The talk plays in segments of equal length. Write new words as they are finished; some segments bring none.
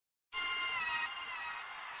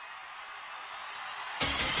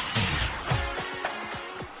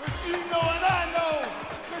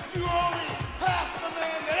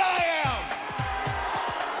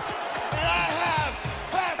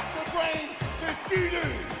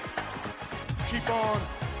keep on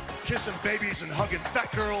kissing babies and hugging fat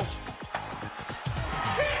girls.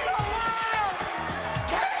 He's alive!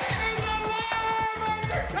 Kane is alive,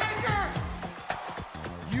 Undertaker!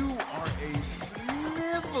 You are a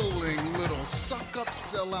sniveling little suck-up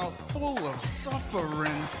sellout full of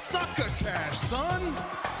suffering succotash, son!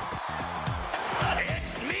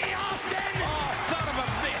 It's me, Austin! Oh, son of a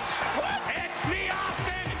bitch! What? It's me,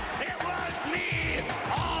 Austin! It was me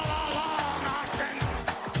all along, Austin!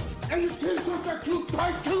 And you t-shirts are too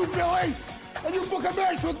tight too, Billy! And you book a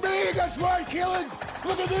match with me against Ryan Keelan!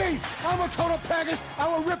 Look at me! I'm a total package! I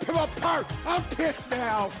will rip him apart! I'm pissed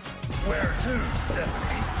now! Where to,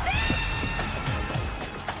 Stephanie?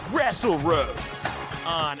 Wrestle Roasts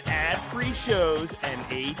on ad-free shows and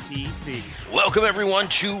ATC. Welcome, everyone,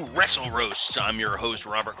 to Wrestle Roasts. I'm your host,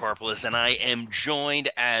 Robert Karpelis, and I am joined,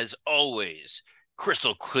 as always,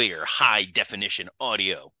 crystal clear, high-definition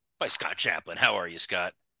audio by Scott Chaplin. How are you,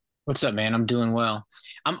 Scott? What's up, man? I'm doing well.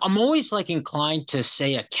 I'm always like inclined to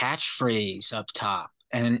say a catchphrase up top,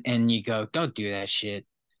 and you go, don't do that shit.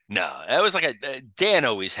 No, that was like Dan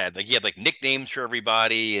always had. Like, he had like nicknames for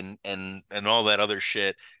everybody and all that other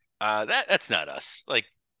shit. That's not us. Like,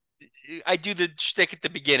 I do the shtick at the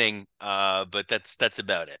beginning, but that's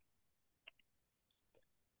about it.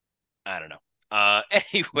 I don't know.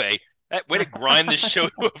 Anyway, way to grind this show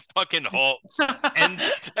to a fucking halt 10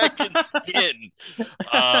 seconds in.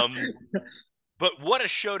 But what a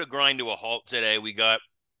show to grind to a halt today. We got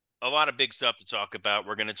a lot of big stuff to talk about.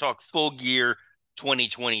 We're going to talk Full Gear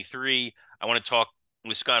 2023. I want to talk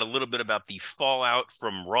with Scott a little bit about the fallout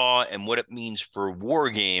from Raw and what it means for War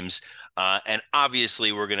Games. And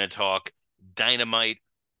obviously, we're going to talk Dynamite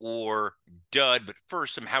or Dud. But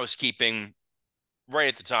first, some housekeeping right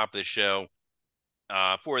at the top of the show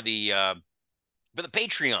for the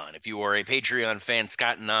Patreon. If you are a Patreon fan,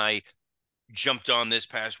 Scott and I jumped on this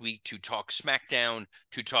past week to talk SmackDown,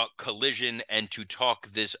 to talk Collision, and to talk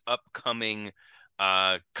this upcoming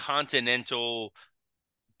Continental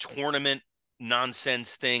tournament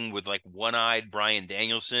nonsense thing with like one-eyed Bryan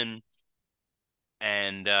Danielson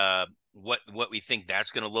and what we think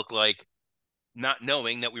that's going to look like, not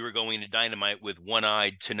knowing that we were going to Dynamite with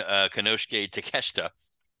one-eyed Konosuke Takeshita.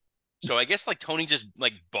 So I guess like Tony just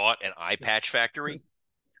like bought an eye patch factory.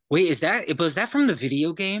 Wait, was that from the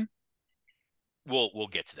video game? We'll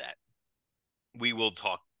get to that. We will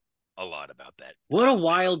talk a lot about that. What a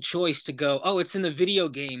wild choice to go, oh, it's in the video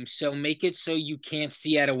game, so make it so you can't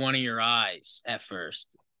see out of one of your eyes at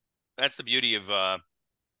first. That's the beauty of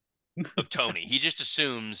Tony. He just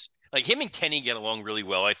assumes, like, him and Kenny get along really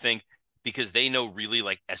well, I think, because they know really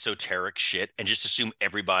like esoteric shit and just assume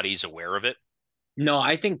everybody's aware of it. No,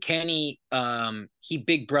 I think Kenny, he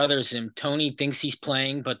big brothers him. Tony thinks he's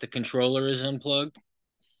playing, but the controller is unplugged.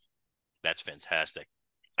 That's fantastic.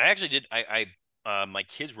 I actually did. My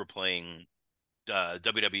kids were playing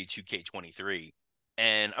WWE 2K23,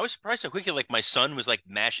 and I was surprised how quickly like my son was like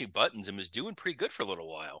mashing buttons and was doing pretty good for a little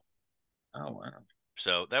while. Oh wow!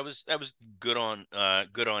 So that was good on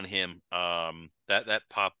him. That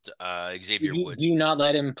popped Xavier Woods. Do you not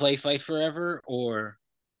let him play Fight Forever, or?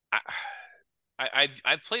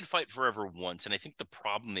 I've played Fight Forever once, and I think the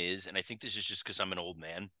problem is, and I think this is just because I'm an old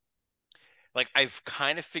man. Like, I've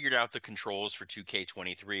kind of figured out the controls for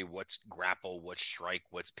 2K23, what's grapple, what's strike,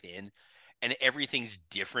 what's pin, and everything's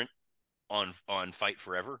different on Fight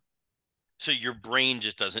Forever. So your brain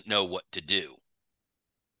just doesn't know what to do.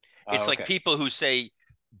 It's like people who say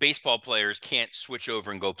baseball players can't switch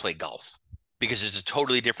over and go play golf because it's a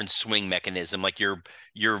totally different swing mechanism. Like your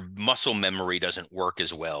muscle memory doesn't work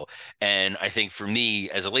as well. And I think for me,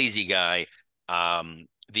 as a lazy guy,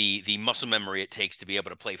 the muscle memory it takes to be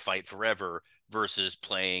able to play Fight Forever versus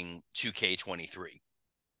playing 2K23.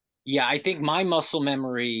 Yeah, I think my muscle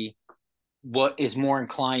memory is more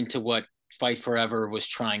inclined to what Fight Forever was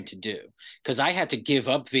trying to do, because I had to give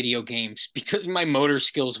up video games because my motor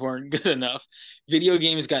skills weren't good enough. Video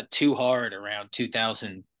games got too hard around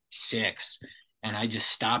 2006, and I just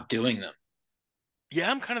stopped doing them. Yeah,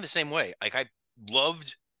 I'm kind of the same way. Like, I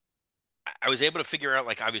was able to figure out,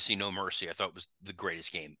 like, obviously No Mercy. I thought it was the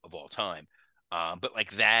greatest game of all time. But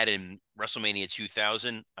like that and WrestleMania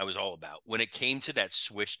 2000, I was all about. When it came to that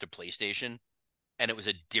switch to PlayStation and it was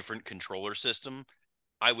a different controller system,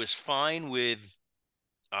 I was fine with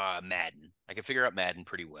Madden. I could figure out Madden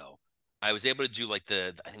pretty well. I was able to do like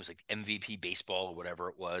I think it was like MVP baseball or whatever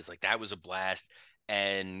it was. Like, that was a blast.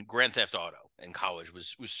 And Grand Theft Auto in college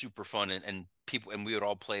was super fun. And we would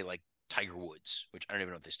all play like Tiger Woods, which I don't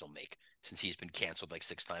even know if they still make since he's been canceled like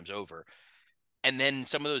 6 times over. And then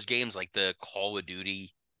some of those games like the Call of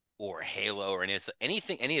Duty or Halo or any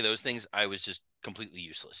of those things, I was just completely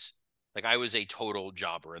useless. Like I was a total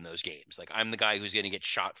jobber in those games. Like I'm the guy who's going to get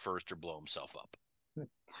shot first or blow himself up.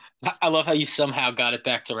 I love how you somehow got it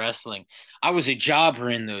back to wrestling. I was a jobber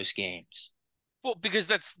in those games. Well, because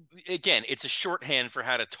that's again, it's a shorthand for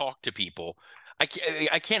how to talk to people. I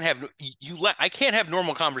can't have I can't have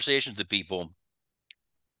normal conversations with people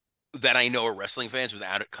that I know are wrestling fans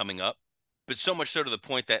without it coming up. But so much so to the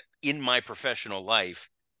point that in my professional life,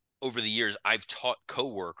 over the years, I've taught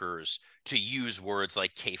coworkers to use words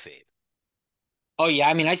like kayfabe. Oh yeah,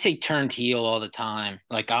 I mean I say turned heel all the time.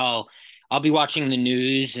 Like I'll be watching the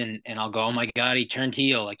news and I'll go, "Oh my God, he turned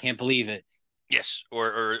heel. I can't believe it." Yes,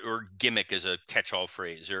 or gimmick is a catch-all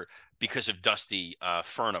phrase, or because of Dusty,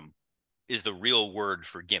 Fernum is the real word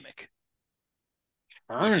for gimmick,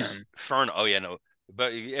 which is Burnham. Fern. Oh yeah, no,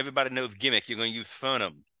 but everybody knows gimmick. You're going to use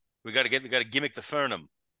Fernum. We got to gimmick the Fernum.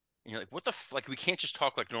 And you're like, what the like? We can't just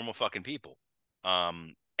talk like normal fucking people.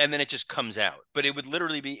 And then it just comes out. But it would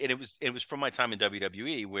literally be, and it was from my time in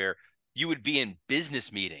WWE where you would be in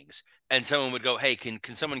business meetings and someone would go, "Hey, can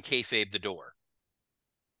someone kayfabe the door?"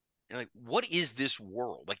 And like, what is this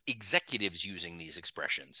world? Like executives using these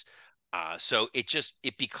expressions. So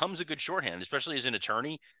it becomes a good shorthand, especially as an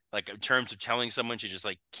attorney, like in terms of telling someone to just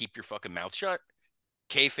like keep your fucking mouth shut.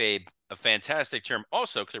 Kayfabe, a fantastic term.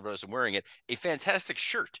 Also, because I realized I'm wearing it, a fantastic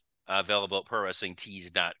shirt available at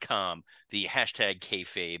prowrestlingtees.com. The hashtag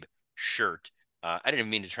kayfabe shirt. I didn't even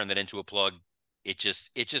mean to turn that into a plug. It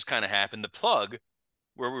just kind of happened. The plug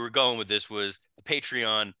where we were going with this was the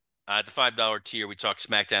Patreon. At the $5 tier, we talked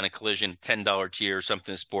SmackDown and Collision. $10 tier,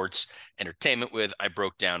 something sports entertainment with. I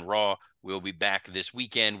broke down Raw. We'll be back this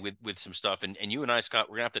weekend with some stuff. And you and I, Scott,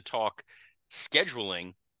 we're gonna have to talk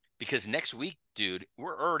scheduling because next week, dude,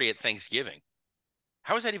 we're already at Thanksgiving.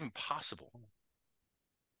 How is that even possible?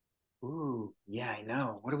 Ooh, yeah, I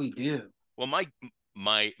know. What do we do? Well,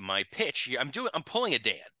 my pitch here, I'm pulling a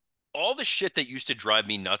Dan. All the shit that used to drive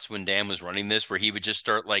me nuts when Dan was running this, where he would just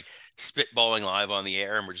start like spitballing live on the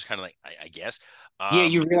air, and we're just kind of like, I guess. Yeah,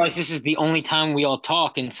 you realize this is the only time we all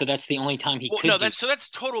talk, and so that's the only time he Well, could no, do. that's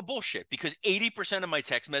total bullshit because 80% of my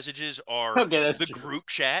text messages are Okay, that's the true. group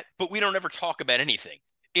chat, but we don't ever talk about anything.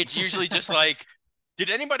 It's usually just like, did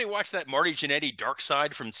anybody watch that Marty Jannetty Dark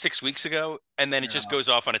Side from 6 weeks ago? And then it just No. goes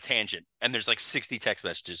off on a tangent, and there's like 60 text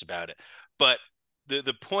messages about it. But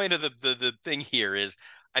the point of the thing here is,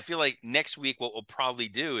 I feel like next week what we'll probably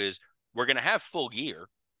do is we're gonna have Full Gear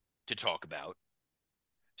to talk about.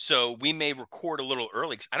 So we may record a little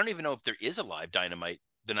early because I don't even know if there is a live Dynamite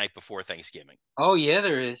the night before Thanksgiving. Oh yeah,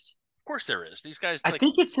 there is. Of course there is. These guys I like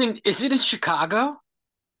think it's in. Is it in Chicago?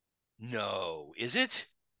 no, is it?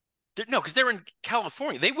 No, because they're in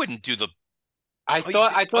California. They wouldn't do the. I Oh, you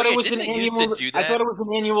thought I oh thought it yeah, was didn't an they used to annual. do I that? thought it was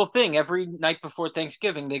an annual thing. Every night before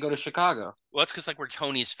Thanksgiving, they go to Chicago. Well, it's because like where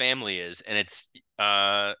Tony's family is, and it's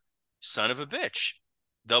son of a bitch.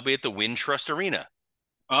 They'll be at the Wintrust Arena.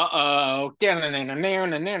 Uh-oh.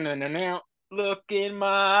 Look in my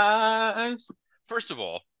eyes. First of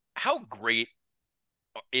all, how great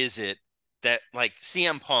is it that like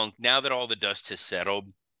CM Punk, now that all the dust has settled,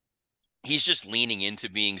 he's just leaning into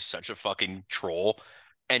being such a fucking troll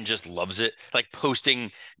and just loves it. Like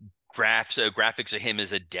posting graphics of him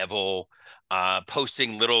as a devil,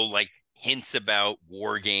 posting little like hints about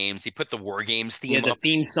war games. He put the war games Yeah, theme the up.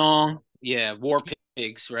 theme song. Yeah, War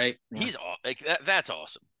Pigs, right? Yeah. He's like that's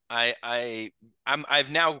awesome.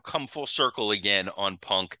 I've now come full circle again on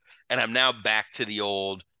Punk, and I'm now back to the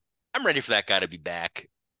old. I'm ready for that guy to be back.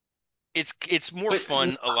 It's more But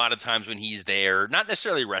fun a lot of times when he's there, not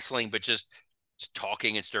necessarily wrestling, but just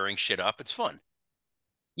talking and stirring shit up. It's fun.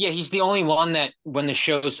 yeah, he's the only one that when the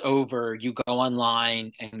show's over, you go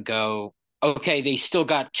online and go, okay, they still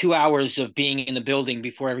got 2 hours of being in the building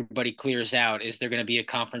before everybody clears out. Is there going to be a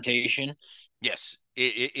confrontation? Yes,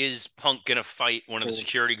 it is Punk gonna fight one of the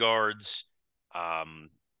security guards? Um,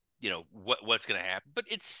 what's gonna happen? But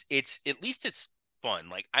it's at least it's fun.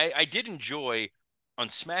 Like I did enjoy on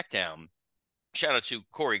SmackDown. Shout out to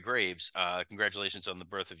Corey Graves. Congratulations on the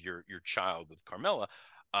birth of your child with Carmella.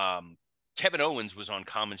 Kevin Owens was on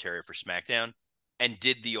commentary for SmackDown and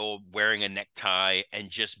did the old wearing a necktie and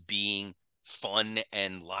just being fun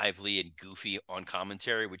and lively and goofy on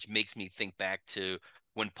commentary, which makes me think back to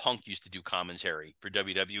when Punk used to do commentary for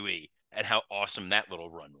WWE and how awesome that little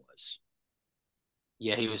run was.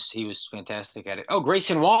 Yeah, he was fantastic at it. Oh,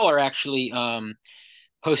 Grayson Waller actually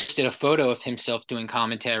posted a photo of himself doing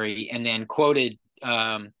commentary and then quoted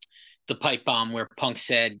the pipe bomb where Punk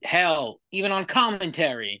said, "Hell, even on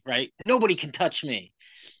commentary, right? Nobody can touch me.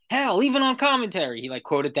 Hell, even on commentary." He like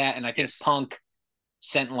quoted that, and I think Yes. Punk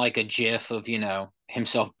sent like a GIF of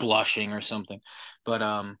himself blushing or something. But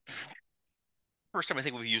First time I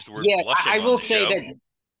think we've used the word Yeah, blushing I on will the say show.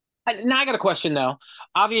 that. Now I got a question though.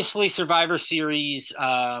 Obviously, Survivor Series.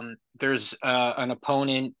 There's an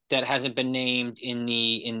opponent that hasn't been named in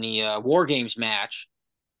the War Games match,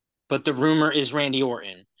 but the rumor is Randy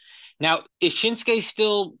Orton. Now, is Shinsuke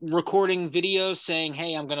still recording videos saying,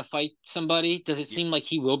 "Hey, I'm going to fight somebody"? Does it Yeah, seem like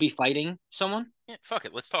he will be fighting someone? yeah, fuck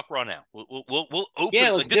it. Let's talk Raw now. We'll open Yeah,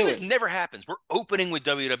 like let's this. do This it. never happens. We're opening with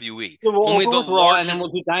WWE, So we'll only open the with Raw, and then largest.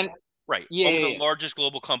 we'll do Dynamite. Right. Yeah, Only the yeah, yeah. largest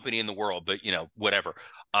global company in the world, but whatever.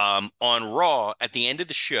 On Raw, at the end of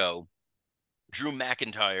the show, Drew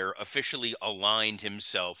McIntyre officially aligned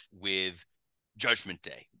himself with Judgment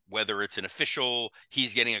Day. Whether it's an official,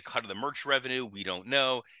 he's getting a cut of the merch revenue, we don't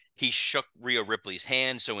know. He shook Rhea Ripley's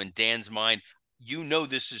hand. So in Dan's mind,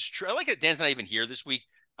 this is true. I like that Dan's not even here this week.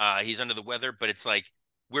 He's under the weather, but it's like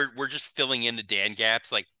we're just filling in the Dan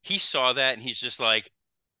gaps. Like he saw that and he's just like,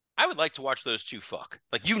 I would like to watch those two fuck.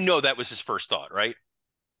 Like that was his first thought, right?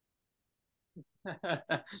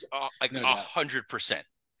 Like No doubt. 100%.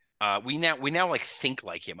 We now like think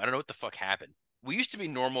like him. I don't know what the fuck happened. We used to be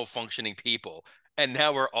normal functioning people, and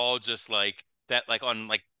now we're all just like that. Like on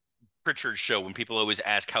like Pritchard's show, when people always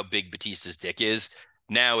ask how big Batista's dick is,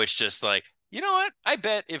 now it's just like, you know what? I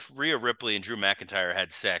bet if Rhea Ripley and Drew McIntyre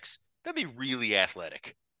had sex, that'd be really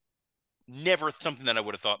athletic. Never something that I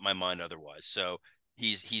would have thought in my mind otherwise. So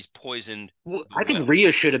he's poisoned Well, the I think well.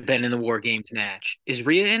 Rhea should have been in the War Games match. Is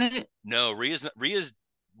Rhea in it? No, Rhea's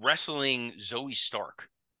wrestling Zoe Stark,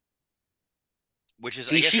 which is I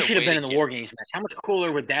See, guess she a should have way been to in the get. War Games match. How much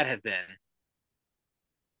cooler would that have been?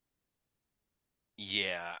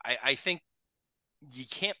 Yeah, I think you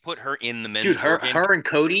can't put her in the men's Dude, war her game. her and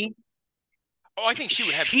Cody, Oh, I think she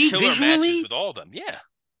would have she killer matches visually, with all of them. Yeah,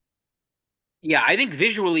 yeah, I think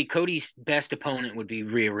visually Cody's best opponent would be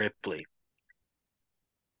Rhea Ripley.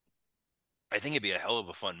 I think it'd be a hell of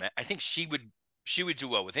a fun match. I think she would do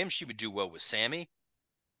well with him. She would do well with Sammy.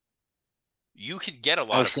 You could get a Oh,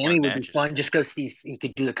 lot of fun Sammy would be matches fun just because he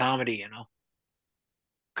could do the comedy.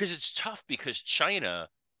 because it's tough because China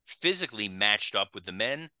physically matched up with the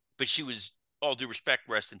men, but she was, all due respect,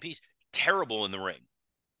 rest in peace, terrible in the ring.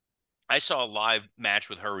 I saw a live match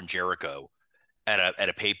with her and Jericho at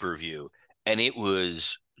a pay-per-view, and it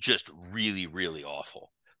was just really, really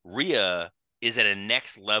awful. Rhea is at a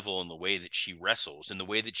next level in the way that she wrestles, in the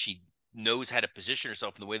way that she knows how to position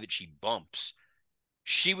herself, in the way that she bumps.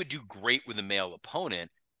 She would do great with a male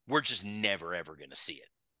opponent. We're just never ever going to see it.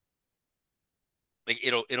 Like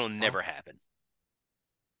it'll Oh, never happen.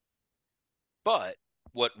 But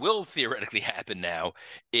what will theoretically happen now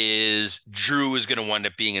is Drew is going to wind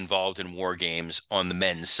up being involved in war games on the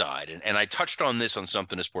men's side. And I touched on this on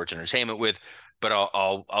Something to Sports Entertainment with, but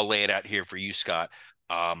I'll lay it out here for you, Scott.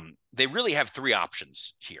 They really have three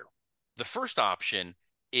options here. The first option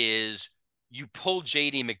is you pull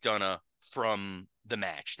JD McDonough from the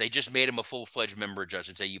match. They just made him a full-fledged member of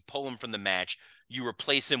Judgment Day. You pull him from the match, you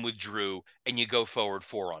replace him with Drew, and you go forward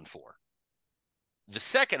 4-on-4. The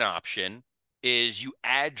second option is you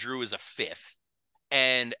add Drew as a fifth,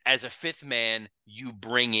 and as a fifth man, you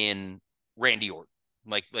bring in Randy Orton.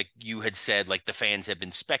 Like you had said, like the fans have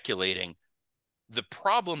been speculating. The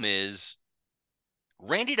problem is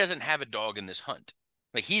Randy doesn't have a dog in this hunt.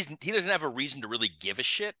 Like he doesn't have a reason to really give a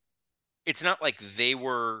shit. It's not like they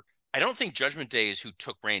were. I don't think Judgment Day is who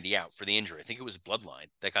took Randy out for the injury. I think it was Bloodline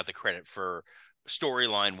that got the credit for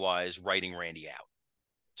storyline wise writing Randy out.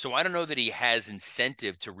 So I don't know that he has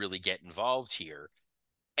incentive to really get involved here.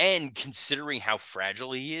 And considering how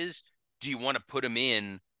fragile he is, do you want to put him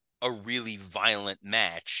in a really violent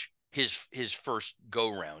match, his first go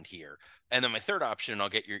round here? And then my third option, and I'll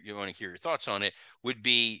get you want to hear your thoughts on it, would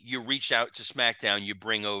be you reach out to SmackDown, you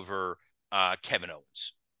bring over Kevin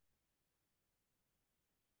Owens.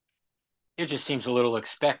 it just seems a little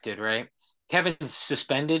expected, right? Kevin's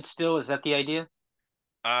suspended still. Is that the idea?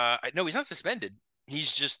 No, he's not suspended. He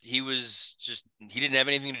didn't have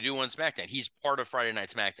anything to do on SmackDown. He's part of Friday Night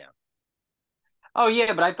SmackDown. Oh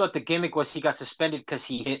yeah, but I thought the gimmick was he got suspended because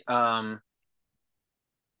he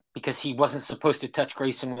wasn't supposed to touch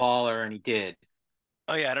Grayson Waller and he did.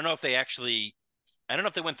 Oh yeah, I don't know if they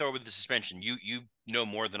went through with the suspension. You know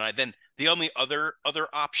more than I. Then the only other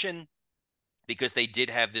option, because they did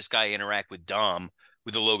have this guy interact with Dom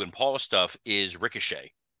with the Logan Paul stuff, is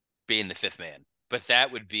Ricochet being the fifth man. But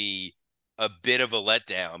that would be a bit of a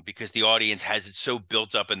letdown because the audience has it so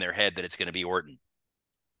built up in their head that it's going to be Orton.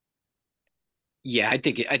 Yeah, I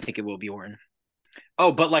think it will be Orton.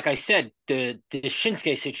 Oh, but like I said, the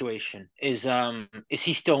Shinsuke situation is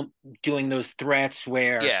he still doing those threats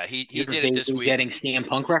where Yeah, he you're did it this vaguely week. getting CM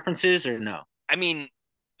Punk references or no? I mean,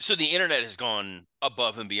 So the internet has gone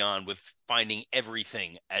above and beyond with finding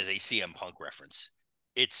everything as a CM Punk reference.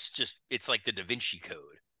 It's like the Da Vinci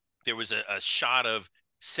Code. There was a shot of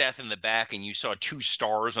Seth in the back, and you saw 2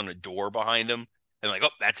 stars on a door behind him, and like, oh,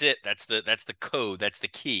 that's it. That's the code. That's the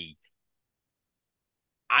key.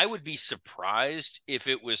 I would be surprised if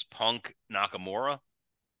it was Punk Nakamura,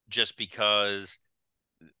 just because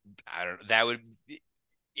I don't. That would,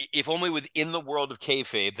 if only within the world of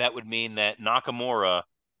kayfabe, that would mean that Nakamura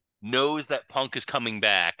knows that Punk is coming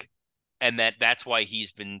back, and that's why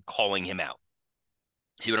he's been calling him out.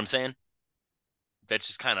 See what I'm saying? That's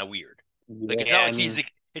just kind of weird. Like Yeah, I mean,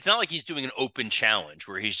 it's not like he's doing an open challenge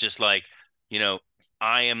where he's just like, you know,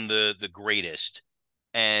 I am the greatest.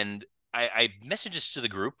 And I message this to the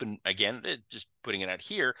group, and again, just putting it out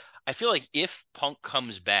here. I feel like if Punk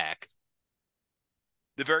comes back,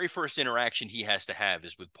 the very first interaction he has to have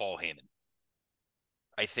is with Paul Heyman.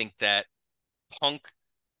 I think that Punk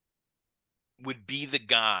would be the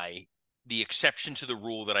guy, the exception to the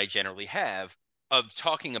rule that I generally have of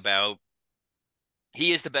talking about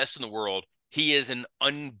he is the best in the world. He is an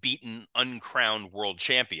unbeaten, uncrowned world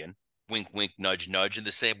champion. Wink, wink, nudge, nudge. In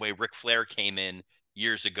the same way Ric Flair came in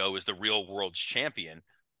years ago as the real world's champion,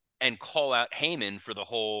 and call out Heyman for the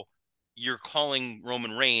whole, you're calling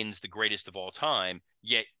Roman Reigns the greatest of all time,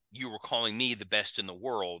 yet you were calling me the best in the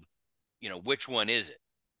world. Which one is it?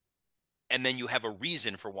 And then you have a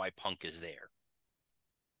reason for why Punk is there.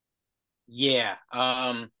 yeah.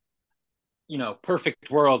 Perfect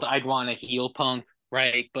world, I'd want to heel Punk,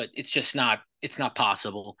 right? But it's not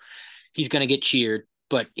possible. He's going to get cheered,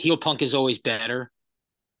 but heel Punk is always better.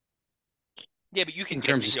 Yeah, but you can in get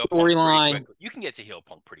terms to of heel Punk pretty storyline. quickly. You can get to heel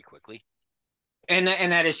Punk pretty quickly. And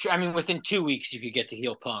that is true. I mean, within 2 weeks, you could get to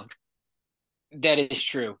heel Punk. That is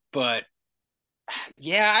true. But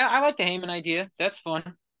yeah, I like the Heyman idea. That's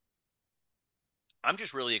fun. I'm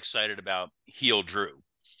just really excited about heel Drew,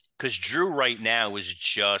 because Drew right now is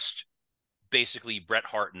just basically Bret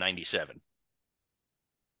Hart in '97.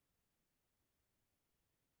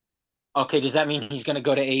 Okay, does that mean he's going to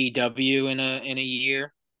go to AEW in a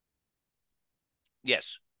year?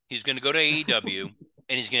 Yes, he's going to go to AEW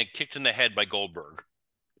and he's going to get kicked in the head by Goldberg.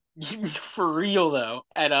 For real though,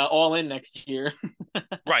 at All In next year.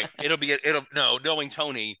 Right. Knowing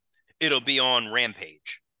Tony, it'll be on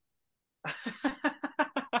Rampage.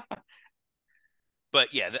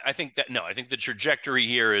 But yeah, I think the trajectory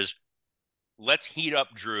here is, let's heat up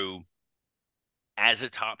Drew as a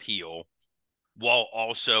top heel while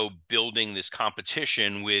also building this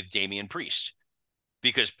competition with Damian Priest.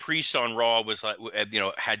 Because Priest on Raw was like,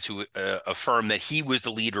 had to affirm that he was the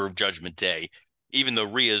leader of Judgment Day, even though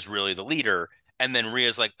Rhea's really the leader. And then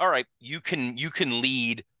Rhea's like, all right, you can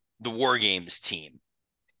lead the War Games team.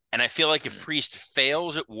 And I feel like if Priest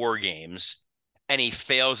fails at War Games and he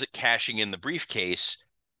fails at cashing in the briefcase,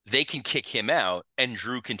 they can kick him out and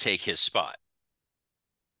Drew can take his spot.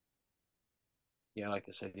 Yeah, I like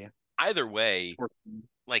this idea. Either way,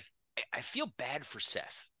 like, I feel bad for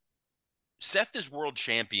Seth. Seth as world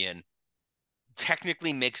champion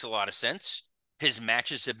technically makes a lot of sense. His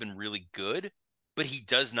matches have been really good, but he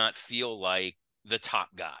does not feel like the top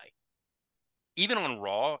guy. Even on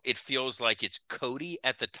Raw, it feels like it's Cody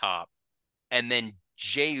at the top, and then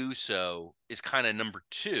Jey Uso is kind of number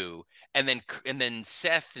 2, and then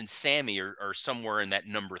Seth and Sammy are somewhere in that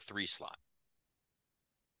number 3 slot.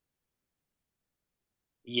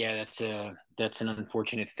 Yeah, that's an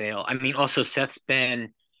unfortunate fail. I mean, also Seth's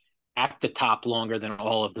been at the top longer than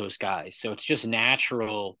all of those guys, so it's just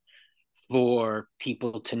natural for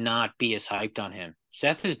people to not be as hyped on him.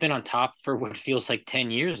 Seth has been on top for what feels like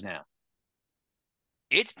 10 years now.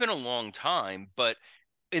 It's been a long time, but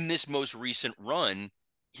in this most recent run,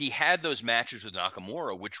 he had those matches with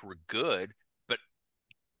Nakamura, which were good, but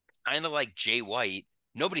kind of like Jay White,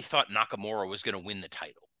 nobody thought Nakamura was going to win the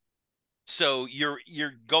title. So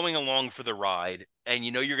you're going along for the ride, and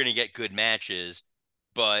you're going to get good matches,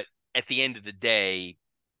 but at the end of the day,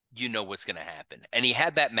 you know what's going to happen. And he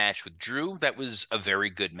had that match with Drew. That was a very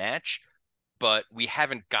good match, but we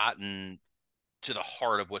haven't gotten to the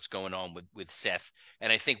heart of what's going on with Seth.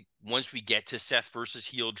 And I think once we get to Seth versus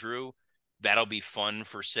heel Drew, that'll be fun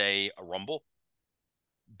for, say, a Rumble.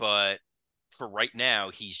 But for right now,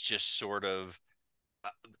 he's just sort of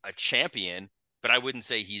a champion, but I wouldn't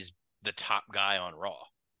say he's the top guy on Raw.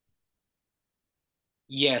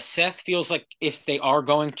 Yeah, Seth feels like if they are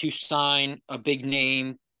going to sign a big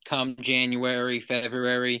name come January,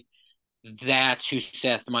 February, that's who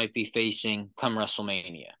Seth might be facing come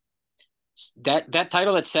WrestleMania. That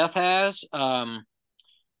title that Seth has,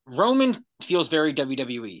 Roman feels very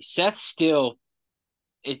WWE. Seth still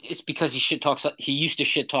it's because he used to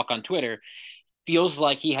shit talk on Twitter. Feels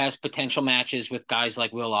like he has potential matches with guys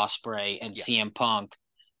like Will Ospreay and Yeah. CM Punk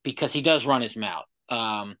because he does run his mouth.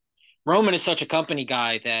 Roman is such a company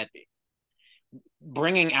guy that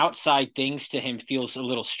bringing outside things to him feels a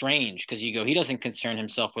little strange because you go, he doesn't concern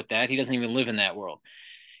himself with that. He doesn't even live in that world.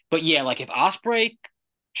 But yeah, like if Ospreay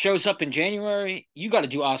shows up in January, you got to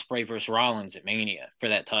do Ospreay versus Rollins at Mania for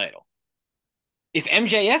that title. If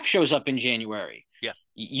MJF shows up in January, Yeah.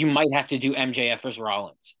 you might have to do MJF versus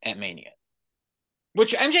Rollins at Mania.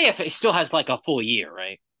 Which MJF still has like a full year,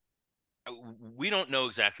 right? We don't know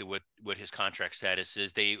exactly what his contract status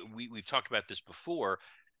is. We've talked about this before.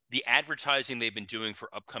 The advertising they've been doing for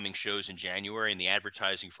upcoming shows in January and the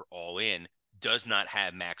advertising for All In does not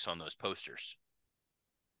have Max on those posters.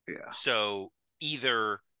 Yeah. So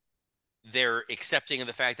either they're accepting of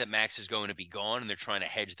the fact that Max is going to be gone and they're trying to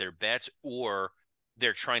hedge their bets, or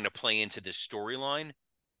they're trying to play into this storyline,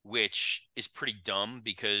 which is pretty dumb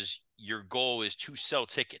because your goal is to sell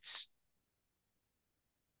tickets.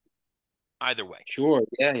 Either way. Sure.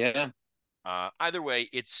 Yeah, yeah. Either way,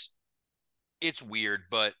 it's weird,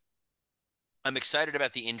 but I'm excited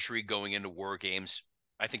about the intrigue going into War Games.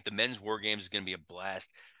 I think the men's War Games is going to be a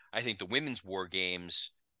blast. I think the women's War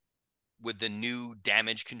Games with the new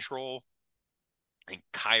damage control and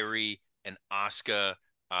Kyrie and Asuka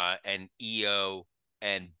and Io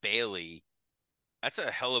and Bailey, that's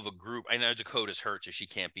a hell of a group. I know Dakota's hurt, so she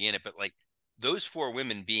can't be in it, but like those four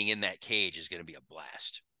women being in that cage is going to be a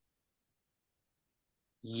blast.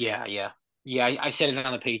 Yeah, yeah. Yeah, I said it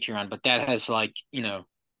on the Patreon, but that has like,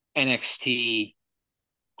 NXT,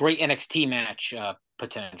 great NXT match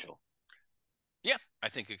potential. Yeah, I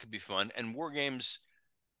think it could be fun. And War Games,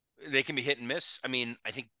 they can be hit and miss. I mean,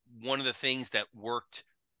 I think one of the things that worked,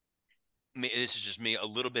 this is just me, a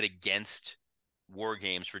little bit against War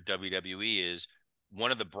Games for WWE is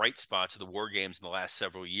one of the bright spots of the War Games in the last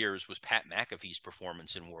several years was Pat McAfee's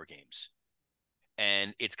performance in War Games.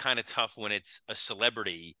 And it's kind of tough when it's a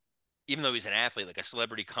celebrity, even though he's an athlete, like a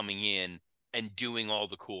celebrity coming in and doing all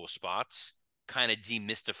the cool spots kind of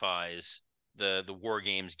demystifies the War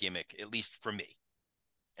Games gimmick, at least for me.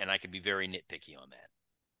 And I can be very nitpicky on that.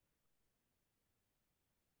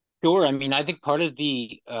 Sure. I mean, I think part of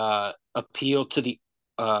the appeal to the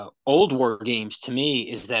old War Games to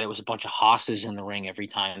me is that it was a bunch of hosses in the ring every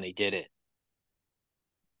time they did it.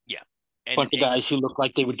 Yeah. Bunch of guys who looked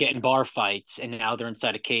like they would get in bar fights, and now they're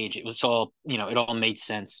inside a cage. It was all, it all made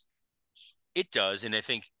sense. It does. And I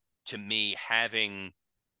think to me, having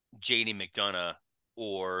JD McDonough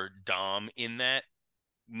or Dom in that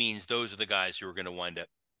means those are the guys who are going to wind up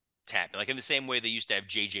tapping. Like in the same way they used to have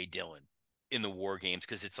JJ Dillon in the War Games,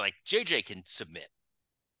 because it's like JJ can submit.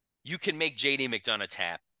 You can make JD McDonough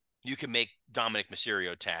tap. You can make Dominic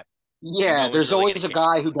Mysterio tap. Yeah, No there's really always a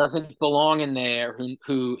guy who doesn't belong in there,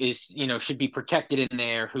 who is, should be protected in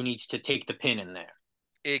there, who needs to take the pin in there.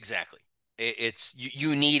 Exactly. It's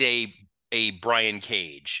you need a Brian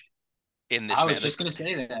Cage in this. I was just going to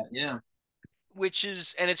say that, yeah. Which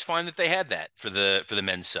is, and it's fine that they had that for the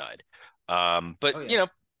men's side. But Oh, yeah.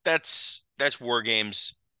 That's War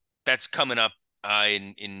Games. That's coming up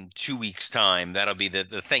in 2 weeks' time. That'll be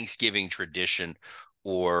the Thanksgiving tradition,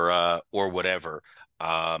 or whatever.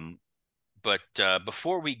 But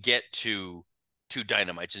before we get to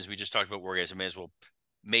Dynamite, since we just talked about War Games, I may as well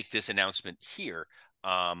make this announcement here.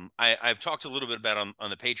 I've talked a little bit about on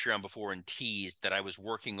the Patreon before and teased that I was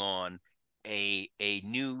working on a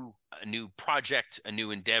new project, a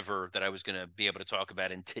new endeavor that I was going to be able to talk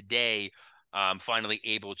about. And today I'm finally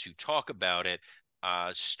able to talk about it.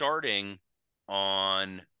 Starting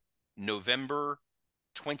on November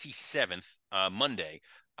 27th, Monday,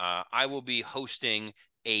 I will be hosting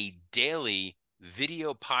a daily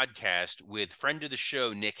video podcast with friend of the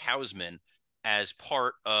show, Nick Hausman, as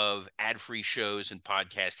part of Ad-Free Shows and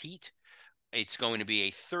Podcast Heat. It's going to be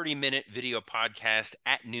a 30-minute video podcast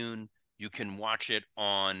at noon. You can watch it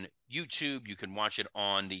on YouTube. You can watch it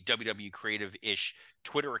on the WWE Creative-ish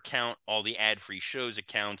Twitter account, all the Ad-Free Shows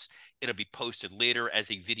accounts. It'll be posted later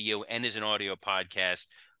as a video and as an audio podcast.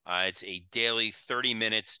 It's a daily 30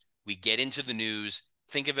 minutes. We get into the news.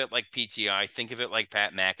 Think of it like PTI. Think of it like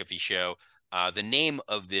Pat McAfee Show. The name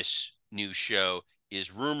of this new show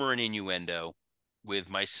is Rumor and Innuendo, with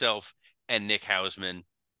myself and Nick Hausman.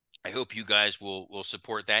 I hope you guys will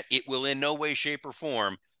support that. It will in no way, shape, or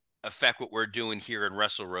form affect what we're doing here in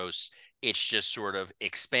Wrestle Roast. It's just sort of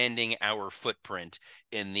expanding our footprint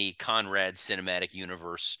in the Conrad cinematic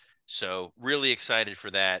universe. So really excited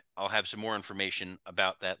for that. I'll have some more information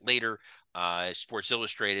about that later. Sports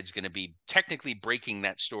Illustrated is going to be technically breaking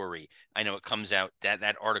that story. I know it comes out,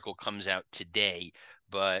 that article comes out today,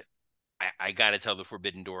 but I got to tell the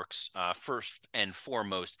Forbidden Dorks first and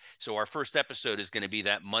foremost. So our first episode is going to be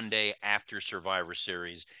that Monday after Survivor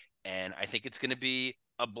Series, and I think it's going to be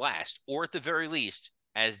a blast. Or at the very least,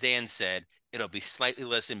 as Dan said, it'll be slightly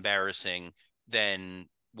less embarrassing than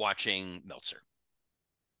watching Meltzer.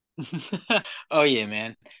 Oh yeah,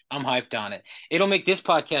 man. I'm hyped on it. It'll make this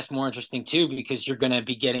podcast more interesting too because you're gonna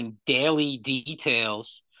be getting daily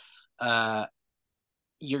details. Uh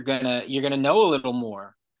you're gonna know a little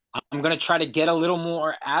more. I'm gonna try to get a little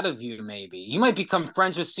more out of you, maybe. You might become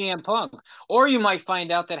friends with CM Punk, or you might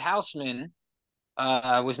find out that Houseman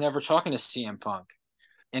was never talking to CM Punk.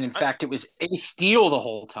 And in I, fact, it was a steal the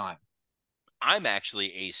whole time. I'm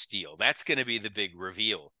actually a steal. That's going to be the big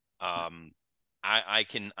reveal. I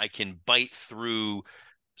can bite through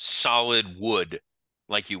solid wood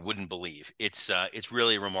like you wouldn't believe. It's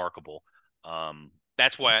really remarkable.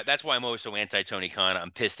 That's why I'm always so anti Tony Khan.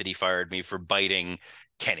 I'm pissed that he fired me for biting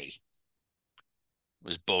Kenny. It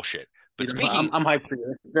was bullshit. But Dude, speaking, I'm hyped for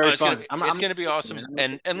you. It's very it's gonna fun. it's I'm gonna be awesome. man. I'm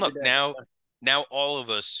And excited look, every day. now all of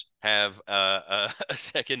us have a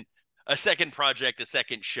second project, a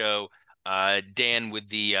second show. Dan with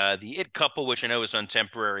the It Couple, which I know is on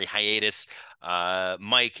temporary hiatus.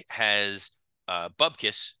 Mike has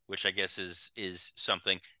Bubkiss, which I guess is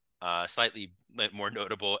something slightly more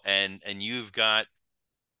notable, and you've got.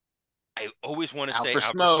 I always want to Out say for Out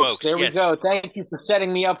for smokes. Smokes. There we Yes. go. Thank you for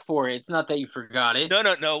setting me up for it. It's not that you forgot it. No,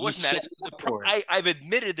 it You wasn't that. set It's me up for it. I've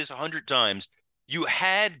admitted this 100 times. You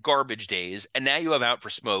had garbage days, and now you have Out for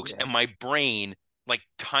Smokes, Yeah. and my brain like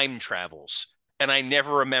time travels, and I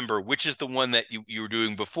never remember which is the one that you were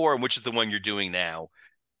doing before and which is the one you're doing now.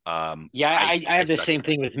 Yeah, I I have the suck same at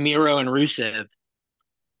that. thing with Miro and Rusev.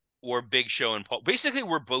 Or Big Show and Paul. Basically,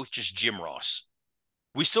 we're both just Jim Ross.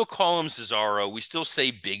 We still call him Cesaro. We still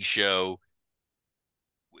say Big Show.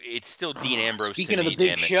 It's still Dean Oh, Ambrose to speaking of the me.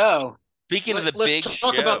 big Damn it. show, Speaking of the let's Big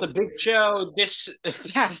talk about the Show, big show this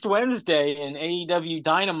past Wednesday in AEW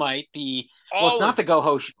Dynamite. Well, it's all not the of go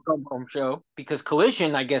home show because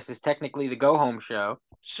Collision, I guess, is technically the go home show.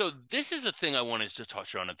 So this is a thing I wanted to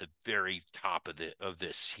touch on at the very top of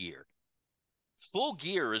this here. Full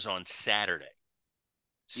Gear is on Saturday.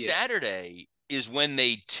 Yeah, Saturday is when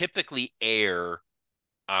they typically air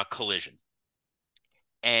Collision,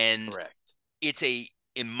 and correct. it's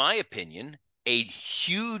in my opinion, a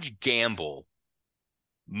huge gamble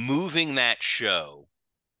moving that show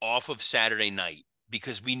off of Saturday night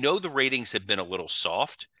because we know the ratings have been a little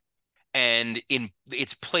soft, and in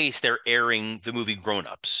its place they're airing the movie Grown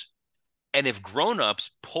Ups. And if Grown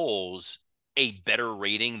Ups pulls a better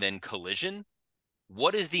rating than Collision,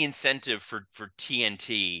 what is the incentive for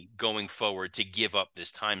TNT going forward to give up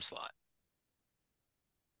this time slot?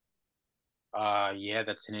 Yeah,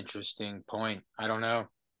 that's an interesting point. I don't know.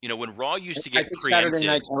 When Raw used to I get think Saturday preempted,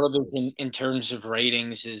 night television, in terms of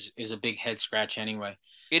ratings, is a big head scratch anyway.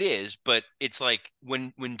 it is, but it's like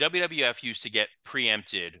when WWF used to get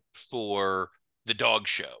preempted for the dog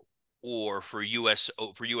show or for US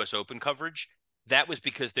Open coverage, that was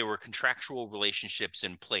because there were contractual relationships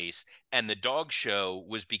in place, and the dog show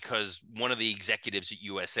was because one of the executives at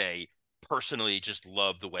USA personally just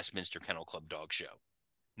loved the Westminster Kennel Club dog show,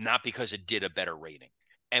 not because it did a better rating.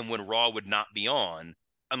 And when Raw would not be on,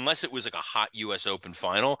 unless it was like a hot US Open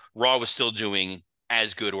final, Raw was still doing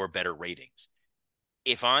as good or better ratings.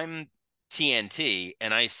 If I'm TNT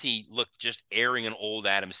and I see, look, just airing an old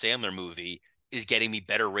Adam Sandler movie is getting me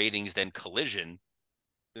better ratings than Collision,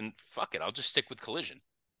 then fuck it, I'll just stick with Collision.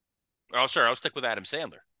 Oh, sorry, I'll stick with Adam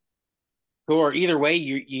Sandler. Or either way,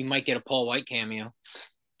 you might get a Paul White cameo.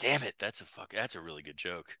 Damn it, that's a really good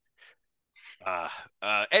joke.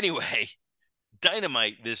 Anyway,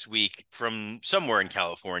 Dynamite this week from somewhere in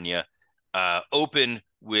California, open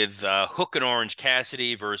with Hook and Orange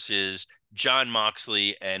Cassidy versus John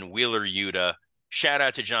Moxley and Wheeler Yuta. Shout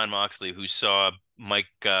out to John Moxley who saw Mike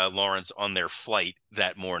Lawrence on their flight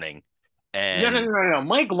that morning. No, no, no, And no, no.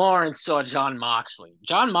 Mike Lawrence saw John Moxley.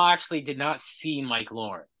 John Moxley did not see Mike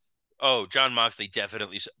Lawrence. oh, John Moxley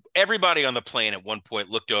definitely. Everybody on the plane at one point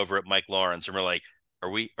looked over at Mike Lawrence and were like, "Are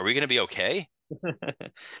we going to be okay?"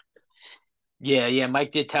 Yeah, yeah.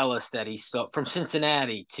 Mike did tell us that he saw from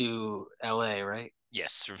Cincinnati to LA, right?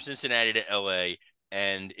 Yes, from Cincinnati to LA,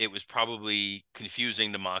 and it was probably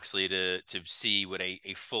confusing to Moxley to see what a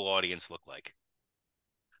full audience looked like.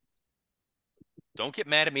 Don't get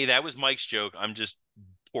mad at me. That was Mike's joke. I'm just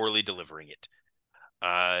poorly delivering it.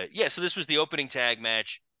 Yeah, so this was the opening tag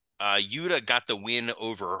match. Yuta got the win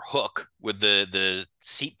over Hook with the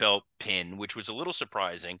seatbelt pin, which was a little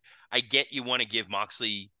surprising. I get you want to give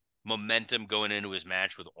Moxley momentum going into his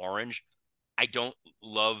match with Orange, I don't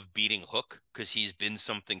love beating Hook because he's been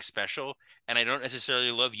something special, and I don't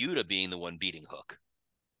necessarily love Yuta being the one beating Hook.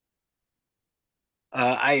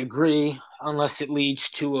 I agree, unless it leads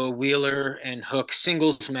to a Wheeler and Hook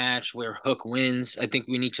singles match where Hook wins. I think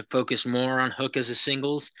we need to focus more on Hook as a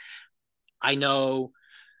singles. I know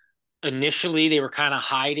initially they were kind of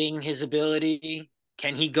hiding his ability.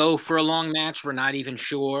 Can he go for a long match? We're not even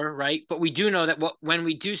sure, right? But we do know that when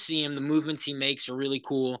we do see him, the movements he makes are really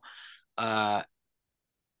cool, uh,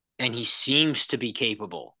 and he seems to be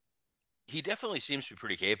capable. He definitely seems to be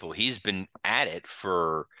pretty capable. He's been at it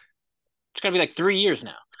for It's got to be like 3 years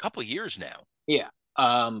now. a couple years now. Yeah.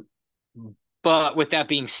 Um, but with that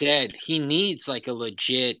being said, he needs like a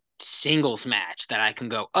legit singles match that I can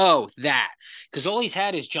go, oh, that. Because all he's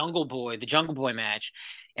had is the Jungle Boy match.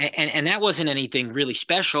 And that wasn't anything really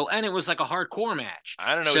special. And it was like a hardcore match.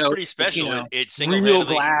 I don't know. It's So pretty it's, special. It real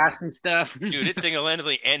single-handedly, glass and stuff. dude, it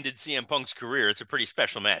single-handedly ended CM Punk's career. It's a pretty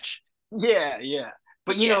special match. Yeah, yeah.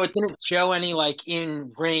 But But yeah, it didn't show any like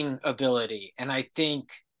in ring ability. And I think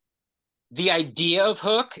the idea of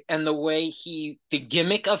Hook and the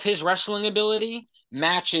gimmick of his wrestling ability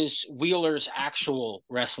matches Wheeler's actual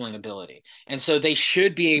wrestling ability. And so they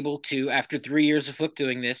should be able to, after 3 years of Hook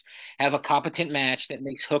doing this, have a competent match that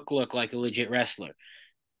makes Hook look like a legit wrestler.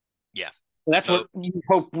 yeah. So that's So what you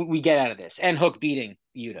hope we get out of this. And Hook beating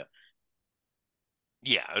Yuta.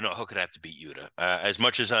 yeah, no, Hook would have to beat Yuta. As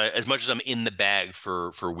much as I'm in the bag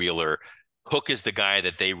for Wheeler, Hook is the guy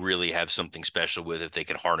that they really have something special with if they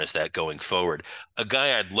can harness that going forward. A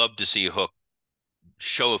guy I'd love to see Hook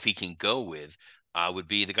show if he can go with would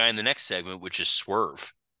be the guy in the next segment, which is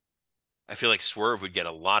Swerve. I feel like Swerve would get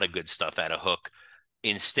a lot of good stuff out of Hook.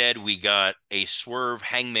 Instead, we got a Swerve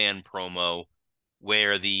Hangman promo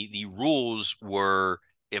where the rules were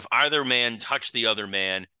if either man touched the other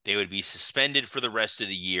man, they would be suspended for the rest of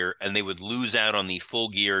the year and they would lose out on the Full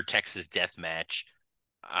Gear Texas Death Match.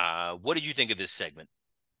 What did you think of this segment?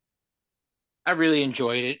 I really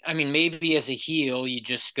enjoyed it. I mean, maybe as a heel, you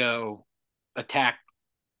just go attack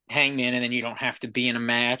Hangman and then you don't have to be in a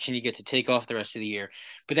match and you get to take off the rest of the year.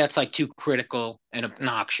 But that's like too critical and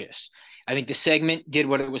obnoxious. I think the segment did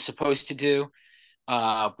what it was supposed to do,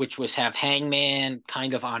 which was have Hangman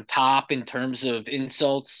kind of on top in terms of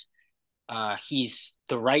insults. He's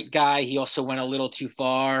the right guy. He also went a little too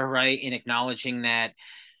far, right, in acknowledging that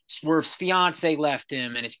Swerve's fiance left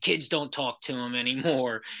him and his kids don't talk to him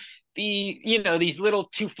anymore. These little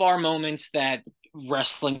too far moments that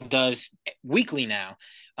wrestling does weekly now.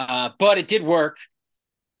 But it did work.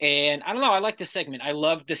 And I don't know, I like the segment. I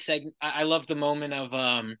love the segment. I love the moment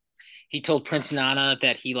of he told Prince Nana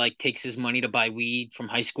that he like takes his money to buy weed from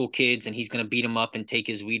high school kids and he's gonna beat him up and take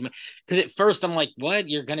his weed. Because at first I'm like, what?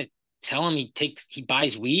 You're gonna tell him he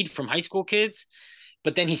buys weed from high school kids?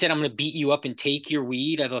 But then he said, I'm gonna beat you up and take your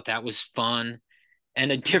weed. I thought that was fun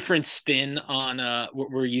and a different spin on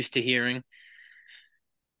what we're used to hearing.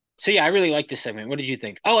 So yeah, I really like this segment. What did you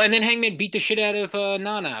think? Oh, and then Hangman beat the shit out of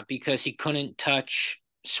Nana because he couldn't touch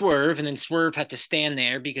Swerve, and then Swerve had to stand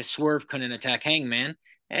there because Swerve couldn't attack Hangman.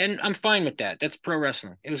 And I'm fine with that. That's pro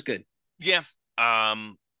wrestling. It was good. Yeah.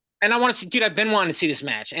 And I want to see, dude. I've been wanting to see this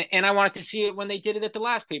match, and I wanted to see it when they did it at the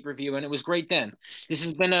last pay per view, and it was great then. This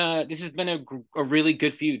has been a really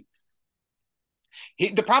good feud.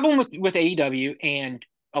 The problem with AEW and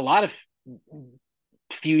a lot of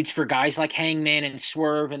feuds for guys like Hangman and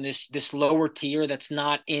Swerve and this lower tier that's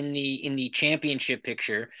not in the championship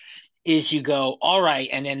picture is you go, all right,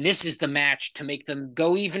 and then this is the match to make them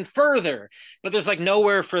go even further. But there's like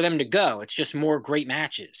nowhere for them to go. It's just more great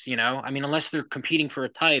matches, you know? I mean, unless they're competing for a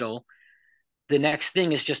title, the next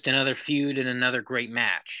thing is just another feud and another great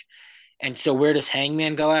match. And so where does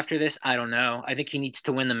Hangman go after this? I don't know. I think he needs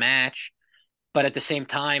to win the match. But at the same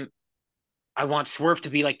time, I want Swerve to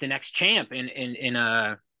be like the next champ Well,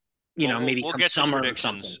 maybe we'll come get to summer or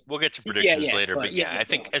something. predictions. We'll get to Yeah, predictions yeah, later, but yeah, I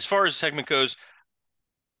think as far as the segment goes,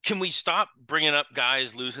 can we stop bringing up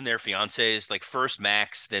guys losing their fiancés? Like first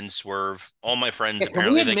Max, then Swerve. All my friends Yeah, can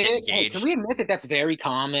we apparently that get admit? Hey, can engaged. we admit that that's very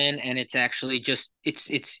common, and it's actually just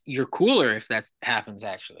it's you're cooler if that happens.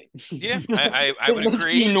 Actually, Yeah, I it would makes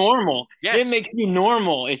agree. you normal. It Yes. makes you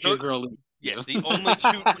normal if No, your girl leaves yes, you.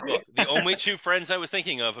 the only two friends I was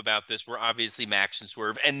thinking of about this were obviously Max and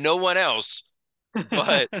Swerve, and no one else.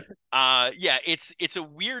 But yeah, it's a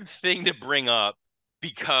weird thing to bring up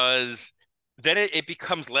because then it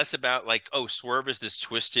becomes less about like, oh, Swerve is this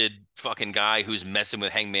twisted fucking guy who's messing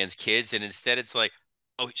with Hangman's kids, and instead it's like,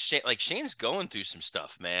 oh, Shane's going through some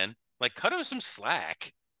stuff, man. Like, cut him some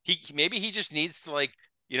slack. Maybe he just needs to like,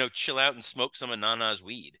 chill out and smoke some of Nana's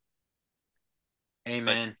weed. But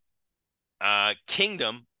Amen.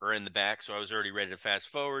 Kingdom are in the back, so I was already ready to fast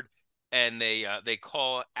forward. And they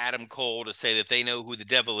call Adam Cole to say that they know who the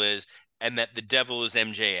devil is and that the devil is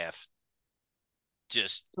MJF.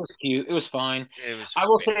 Just It was cute. It was fine. it was I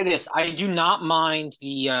will say this: I do not mind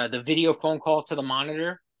the video phone call to the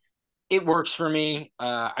monitor. It works for me.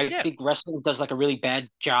 I yeah. think wrestling does like a really bad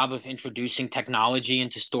job of introducing technology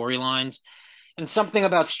into storylines, and something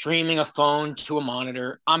about streaming a phone to a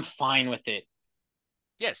monitor. I'm fine with it.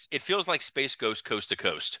 Yes, it feels like Space Ghost Coast to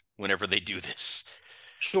Coast whenever they do this.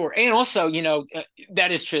 Sure, and also,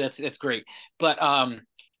 that is true. That's great. But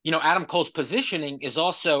Adam Cole's positioning is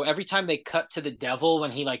also every time they cut to the devil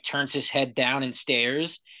when he like turns his head down and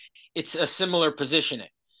stares, it's a similar positioning,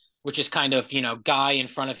 which is kind of, guy in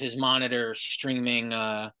front of his monitor streaming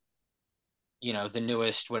the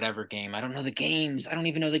newest whatever game. I don't know the games. I don't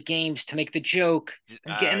even know the games to make the joke.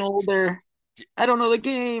 I'm getting Uh, older. I don't know the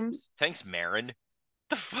games. Thanks, Marin.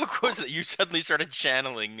 The fuck was it? You suddenly started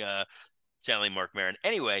channeling Mark Maron.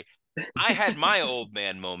 Anyway, I had my old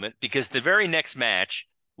man moment because the very next match,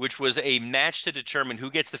 which was a match to determine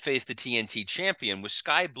who gets to face the TNT champion, was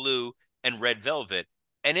Sky Blue and Red Velvet.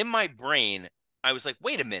 And in my brain, I was like,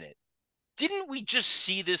 wait a minute. Didn't we just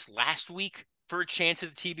see this last week for a chance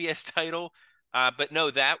at the TBS title? But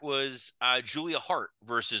no, that was Julia Hart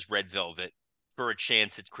versus Red Velvet for a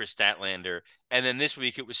chance at Chris Statlander. And then this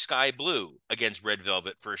week it was Sky Blue against Red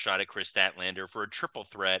Velvet for a shot at Chris Statlander for a triple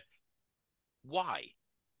threat. Why?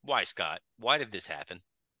 Why, Scott? Why did this happen?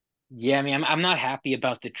 Yeah, I mean, I'm not happy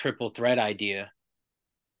about the triple threat idea.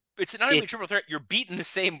 It's not even a It triple threat. You're beating the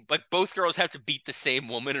same, like both girls have to beat the same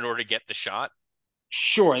woman in order to get the shot.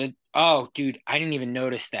 Sure. Oh, dude, I didn't even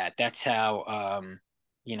notice that. That's how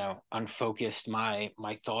unfocused my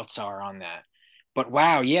thoughts are on that. But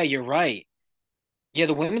wow, yeah, you're right. Yeah,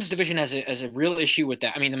 the women's division has a real issue with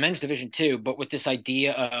that. I mean, the men's division too, but with this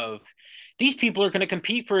idea of these people are going to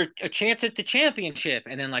compete for a chance at the championship,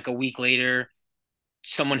 and then like a week later,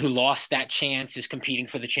 someone who lost that chance is competing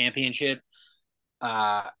for the championship.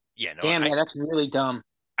 Uh, Yeah, no, Damn, yeah, that's really dumb.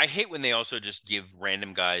 I hate when they also just give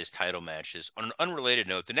random guys title matches. On an unrelated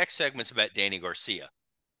note, the next segment's about Danny Garcia.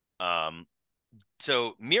 Um,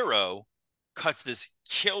 so Miro cuts this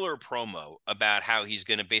killer promo about how he's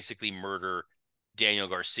going to basically murder Daniel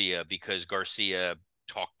Garcia because Garcia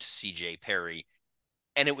talked to CJ Perry.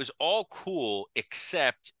 And it was all cool,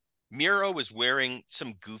 except Miro was wearing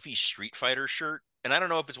some goofy Street Fighter shirt. And I don't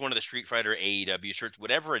know if it's one of the Street Fighter AEW shirts,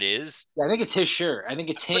 whatever it is. Yeah, I think it's his shirt. I think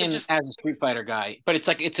it's But it him just, as a Street Fighter guy. But it's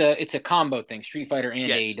like it's a combo thing, Street Fighter and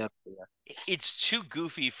yes, AEW. it's too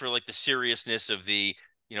goofy for like the seriousness of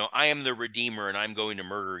I am the Redeemer and I'm going to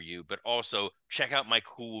murder you, but also check out my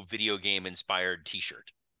cool video game inspired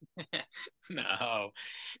T-shirt. No.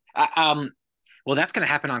 Well, that's going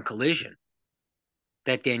to happen on Collision,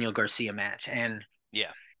 that Daniel Garcia match. And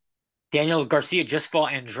Yeah, Daniel Garcia just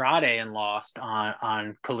fought Andrade and lost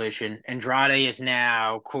on Collision. Andrade is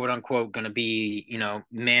now quote unquote going to be,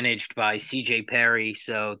 managed by CJ Perry.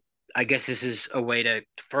 So I guess this is a way to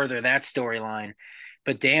further that storyline.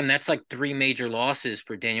 But damn, that's like three major losses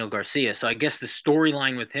for Daniel Garcia. So I guess the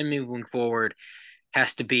storyline with him moving forward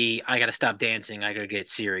has to be I got to stop dancing. I got to get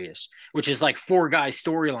serious, which is like four guys'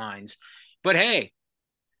 storylines. But hey,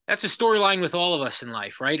 that's a storyline with all of us in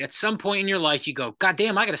life, right? At some point in your life, you go, God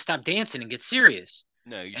damn, I got to stop dancing and get serious.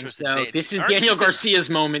 no, you're And supposed to so dance. this is Aren't you Daniel supposed to, Garcia's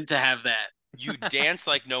moment to have that. you dance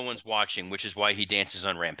like no one's watching, which is why he dances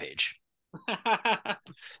on Rampage.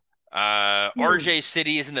 RJ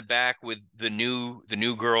City is in the back with the new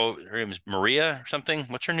girl. Her name is Maria or something.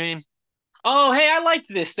 What's her name? Oh, hey, I liked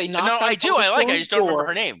this. They No, knocked on I do. I like it. I Tony just don't remember door.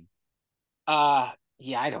 her name.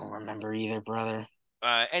 Yeah, I don't remember either, brother.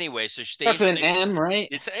 Anyway, so Starts with an M, right?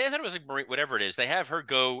 I thought it was like Maria, whatever it is. They have her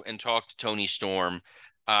go and talk to Tony Storm.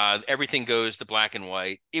 Everything goes to black and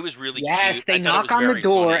white. It was really cute. Yes, they I thought it knock was on the very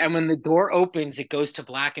door, funny. and when the door opens, it goes to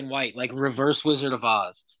black and white, like reverse Wizard of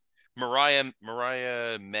Oz. Mariah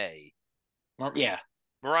May. Yeah,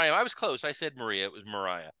 Mariah, I was close. I said Maria. It was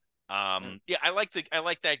Mariah. Yeah, I like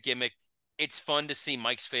that gimmick. It's fun to see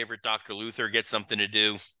Mike's favorite Dr. Luther get something to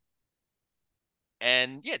do.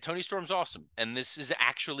 And yeah, Tony Storm's awesome. And this is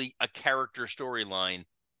actually a character storyline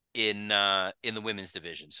in the women's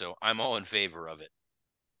division. So I'm all in favor of it.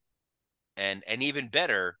 And even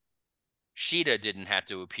better, Sheeta didn't have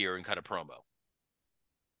to appear and cut a promo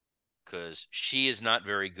because she is not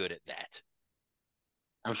very good at that.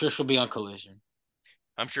 I'm sure she'll be on Collision.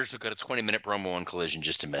 I'm sure she'll cut a 20-minute promo on Collision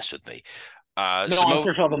just to mess with me. No, I'm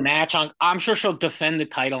sure she'll have a match on. I'm sure she'll defend the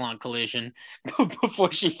title on Collision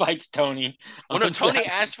before she fights Tony. Well, no, Tony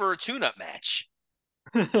asked for a tune-up match.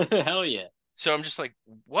 Hell yeah! So I'm just like,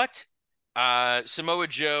 what? Samoa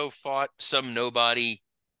Joe fought some nobody,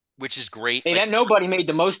 which is great. Hey, Like that nobody made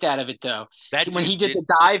the most out of it though. that When he dude did did.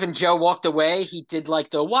 the dive and Joe walked away, he did like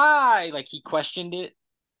the why, like he questioned it.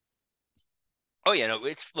 Oh yeah, no,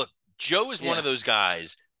 it's look. Joe is one Yeah. of those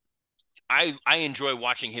guys. I enjoy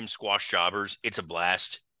watching him squash jobbers. It's a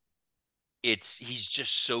blast. He's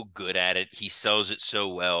just so good at it. He sells it so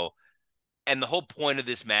well. And the whole point of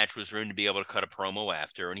this match was for him to be able to cut a promo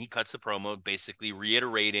after, and he cuts the promo basically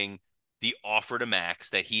reiterating the offer to Max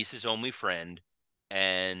that he's his only friend,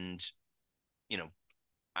 and you know,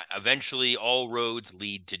 eventually all roads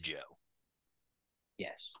lead to Joe.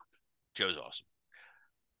 Yes. Joe's awesome.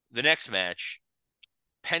 The next match,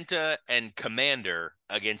 Penta and Commander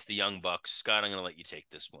against the Young Bucks. Scott, I'm going to let you take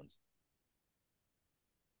this one.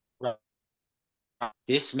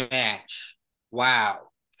 This match, wow.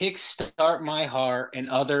 Kickstart My Heart and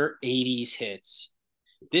other 80s hits.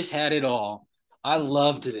 This had it all. I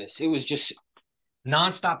loved this. It was just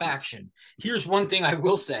nonstop action. Here's one thing I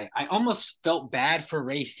will say. I almost felt bad for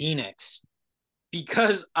Ray Phoenix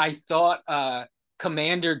because I thought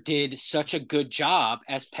Commander did such a good job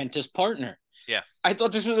as Penta's partner. Yeah. I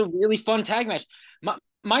thought this was a really fun tag match.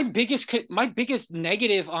 My biggest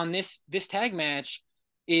negative on this tag match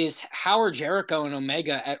is how are Jericho and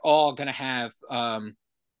Omega at all going to have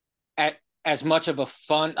at as much of a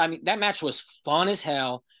fun. I mean, that match was fun as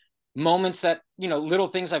hell. Moments that, little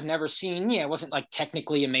things I've never seen. Yeah, it wasn't like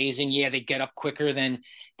technically amazing. Yeah, they get up quicker than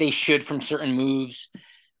they should from certain moves.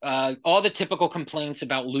 All the typical complaints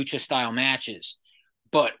about lucha style matches.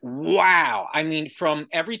 But wow, I mean, from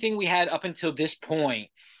everything we had up until this point,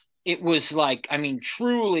 it was like, I mean,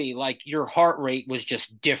 truly, like your heart rate was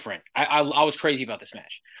just different. I was crazy about this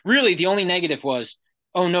match. Really, the only negative was,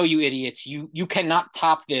 oh no, you idiots, you cannot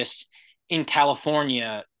top this in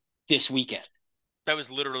California this weekend. That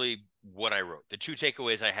was literally what I wrote. The two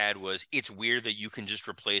takeaways I had was it's weird that you can just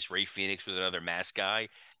replace Ray Phoenix with another mask guy,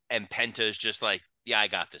 and Penta is just like, yeah, I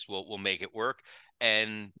got this. We'll make it work.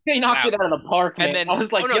 And They knocked wow. it out of the park, man. And then I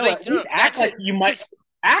was like, oh no, yo, they, at no, least act that's like it. you might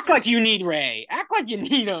act like you need Ray. Act like you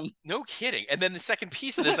need him. No kidding. And then the second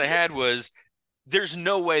piece of this I had was there's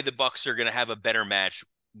no way the Bucks are going to have a better match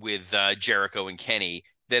with Jericho and Kenny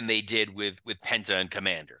than they did with Penta and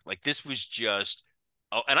Commander. Like this was just,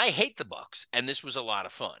 oh, and I hate the Bucks, and this was a lot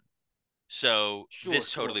of fun. So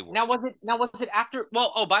this totally worked. Now was it after?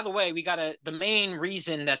 Well, oh, by the way, the main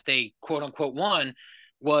reason that they quote unquote won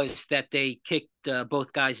was that they kicked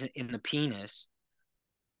both guys in the penis.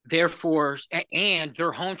 Therefore, and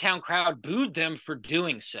their hometown crowd booed them for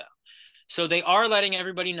doing so. So they are letting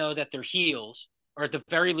everybody know that they're heels, or at the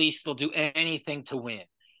very least, they'll do anything to win.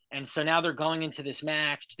 And so now they're going into this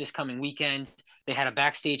match this coming weekend. They had a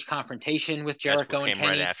backstage confrontation with Jericho and Kenny.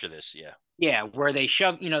 Right after this, yeah. Yeah, where they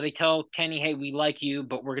they tell Kenny, hey, we like you,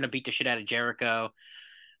 but we're going to beat the shit out of Jericho.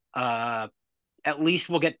 At least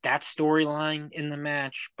we'll get that storyline in the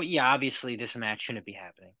match. But yeah, obviously this match shouldn't be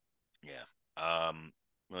happening. Yeah.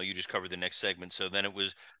 Well, you just covered the next segment. So then it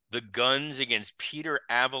was the Guns against Peter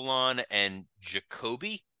Avalon and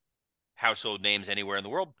Jacoby. Household names anywhere in the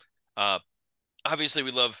world. Obviously, we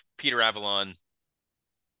love Peter Avalon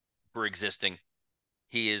for existing.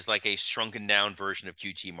 He is like a shrunken down version of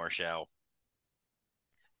QT Marshall.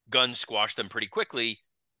 Guns squashed them pretty quickly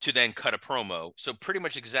to then cut a promo. So pretty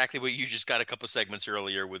much exactly what you just got a couple segments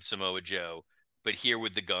earlier with Samoa Joe, but here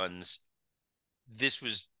with the Guns, this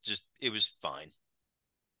was just, it was fine.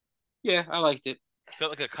 Yeah, I liked it.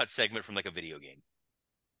 Felt like a cut segment from like a video game.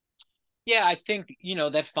 Yeah, I think,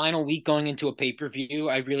 that final week going into a pay-per-view,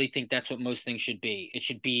 I really think that's what most things should be. It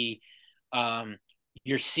should be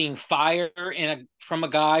you're seeing fire from a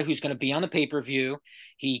guy who's going to be on the pay-per-view.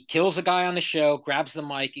 He kills a guy on the show, grabs the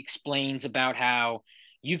mic, explains about how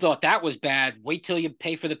you thought that was bad. Wait till you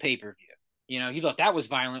pay for the pay-per-view. You thought that was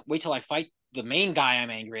violent. Wait till I fight the main guy I'm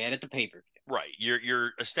angry at the pay-per-view. Right.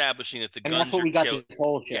 You're establishing that the Guns that's what are we got this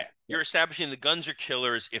whole show. Yeah. You're establishing the Guns are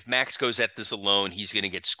killers. If Max goes at this alone, he's going to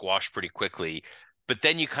get squashed pretty quickly. But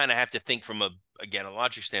then you kind of have to think from a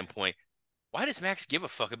logic standpoint, why does Max give a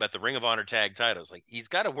fuck about the Ring of Honor tag titles? Like, he's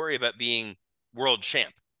got to worry about being world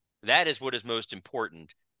champ. That is what is most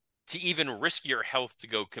important. To even risk your health to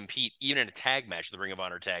go compete, even in a tag match, the Ring of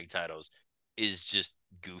Honor tag titles is just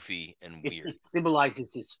goofy and weird. It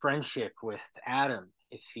symbolizes his friendship with Adam.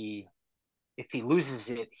 If he loses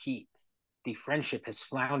it, the friendship has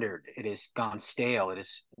floundered. It has gone stale. It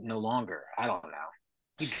is no longer. I don't know.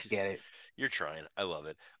 You get it. You're trying. I love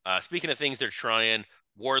it. Speaking of things they're trying,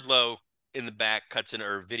 Wardlow in the back cuts in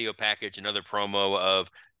a video package, another promo of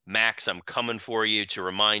Max, I'm coming for you, to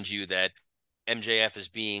remind you that MJF is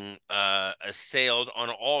being assailed on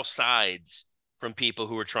all sides from people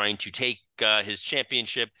who are trying to take his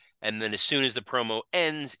championship. And then as soon as the promo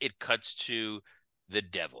ends, it cuts to the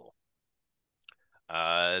devil.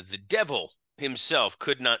 The devil himself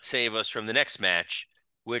could not save us from the next match,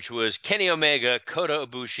 which was Kenny Omega, Kota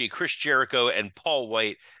Ibushi, Chris Jericho, and Paul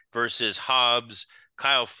White versus Hobbs,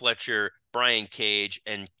 Kyle Fletcher, Brian Cage,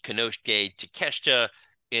 and Konosuke Takeshita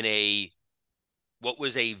in what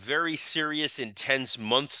was a very serious, intense,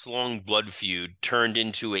 month-long blood feud turned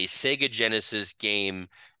into a Sega Genesis game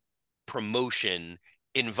promotion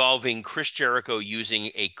involving Chris Jericho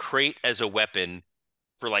using a crate as a weapon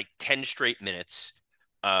for like 10 straight minutes.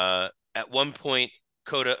 At one point,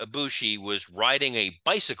 Kota Ibushi was riding a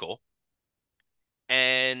bicycle,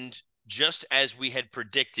 and just as we had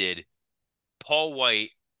predicted, Paul White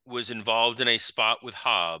was involved in a spot with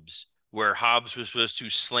Hobbs where Hobbs was supposed to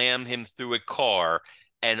slam him through a car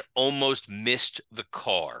and almost missed the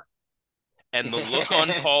car. And the look on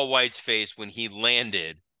Paul White's face when he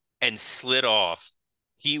landed and slid off,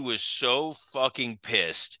 he was so fucking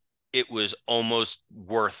pissed. It was almost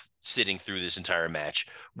worth sitting through this entire match.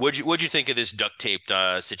 What'd you think of this duct taped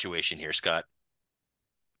situation here, Scott?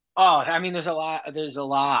 Oh, I mean, there's a lot. There was a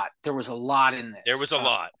lot in this. There was a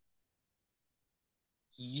lot.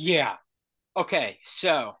 Yeah. Okay.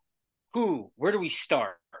 So, where do we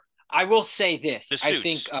start? I will say this. The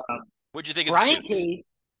suits. I think. What'd you think of Brian the suits? Cage.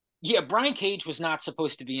 Yeah, Brian Cage was not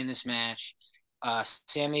supposed to be in this match.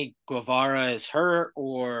 Sammy Guevara is hurt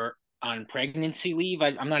or on pregnancy leave.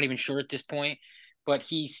 I'm not even sure at this point, but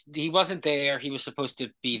he wasn't there. He was supposed to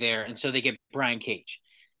be there, and so they get Brian Cage.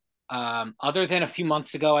 Other than a few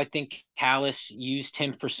months ago, I think Callis used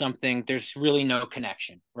him for something. There's really no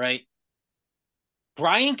connection, right?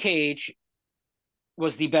 Brian Cage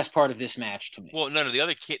was the best part of this match to me. Well, no, the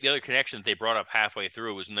other connection that they brought up halfway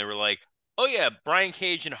through was when they were like, "Oh yeah, Brian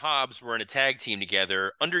Cage and Hobbs were in a tag team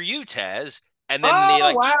together under you, Taz." And then I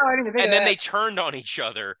didn't think and then they turned on each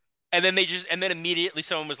other, and then immediately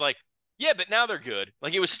someone was like, "Yeah, but now they're good."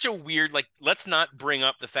 Like it was such a weird, like, let's not bring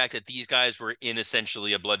up the fact that these guys were in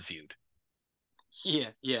essentially a blood feud.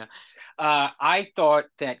 Yeah. I thought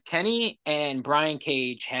that Kenny and Brian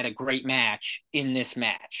Cage had a great match in this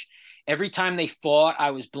match. Every time they fought,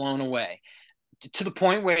 I was blown away to the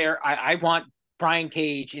point where I want Brian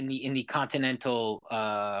Cage in the Continental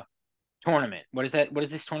tournament. What is that? What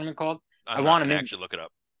is this tournament called? I want him to actually look it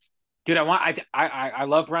up. Dude, I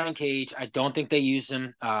love Brian Cage. I don't think they use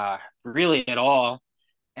him really at all.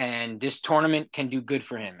 And this tournament can do good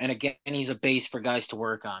for him. And again, he's a base for guys to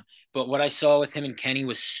work on. But what I saw with him and Kenny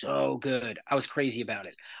was so good. I was crazy about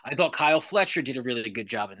it. I thought Kyle Fletcher did a really good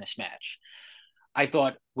job in this match. I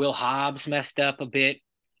thought Will Hobbs messed up a bit.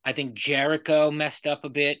 I think Jericho messed up a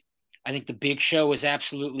bit. I think the Big Show was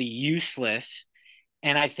absolutely useless.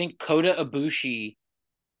 And I think Kota Ibushi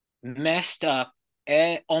messed up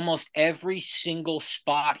almost every single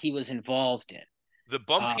spot he was involved in. The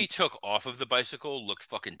bump he took off of the bicycle looked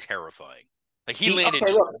fucking terrifying. Like he landed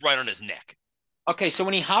right on his neck. Okay, so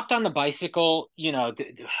when he hopped on the bicycle,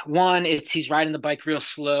 he's riding the bike real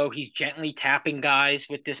slow. He's gently tapping guys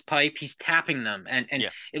with this pipe. He's tapping them, and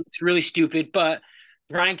Yeah. It looks really stupid. But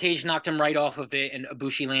Brian Cage knocked him right off of it, and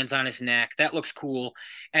Ibushi lands on his neck. That looks cool.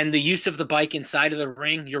 And the use of the bike inside of the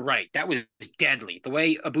ring, you're right. That was deadly. The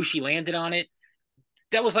way Ibushi landed on it,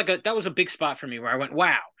 that was a big spot for me where I went,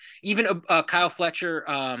 wow. Even Kyle Fletcher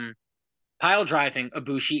pile driving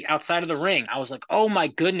Ibushi outside of the ring. I was like, oh my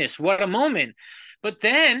goodness, what a moment. But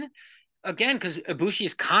then, again, because Ibushi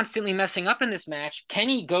is constantly messing up in this match,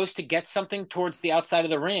 Kenny goes to get something towards the outside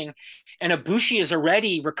of the ring, and Ibushi is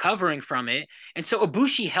already recovering from it. And so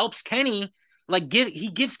Ibushi helps Kenny,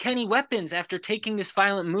 he gives Kenny weapons after taking this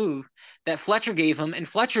violent move that Fletcher gave him, and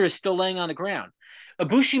Fletcher is still laying on the ground.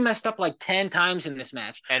 Ibushi messed up like 10 times in this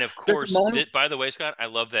match. And of course, by the way, Scott, I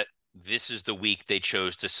love that this is the week they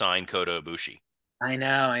chose to sign Kota Ibushi. I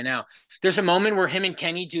know. There's a moment where him and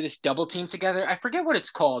Kenny do this double team together. I forget what it's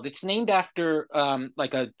called. It's named after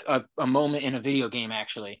like a moment in a video game,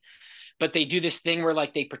 actually. But they do this thing where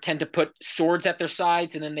like they pretend to put swords at their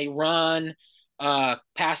sides and then they run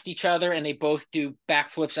past each other and they both do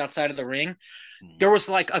backflips outside of the ring. There was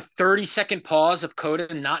like a 30-second pause of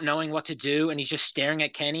Kota not knowing what to do, and he's just staring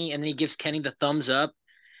at Kenny, and then he gives Kenny the thumbs up.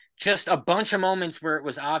 Just a bunch of moments where it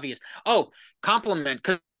was obvious. Oh, compliment.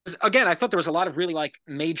 Because, again, I thought there was a lot of really, like,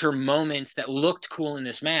 major moments that looked cool in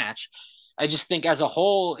this match. I just think as a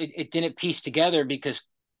whole, it didn't piece together because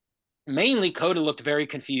mainly Kota looked very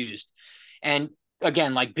confused. And,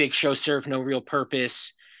 again, like, Big Show served no real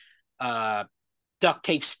purpose. Duct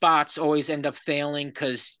tape spots always end up failing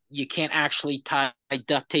because you can't actually tie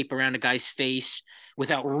duct tape around a guy's face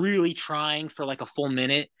without really trying for like a full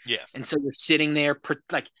minute. Yeah. And so you're sitting there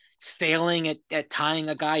like failing at tying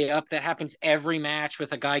a guy up. That happens every match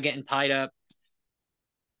with a guy getting tied up.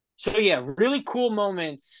 So yeah, really cool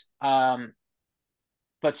moments, but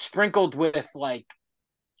sprinkled with like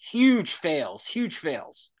huge fails, huge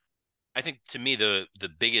fails. I think to me the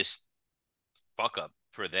biggest fuck up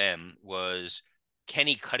for them was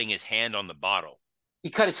Kenny cutting his hand on the bottle. He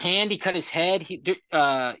cut his hand. He cut his head.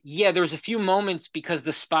 Yeah, there was a few moments because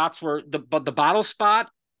the spots were the bottle spot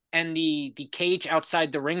and the cage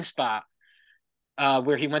outside the ring spot,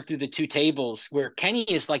 where he went through the two tables, where Kenny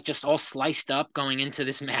is like just all sliced up going into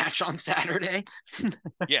this match on Saturday.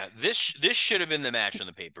 Yeah, this should have been the match on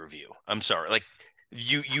the pay-per-view. I'm sorry, like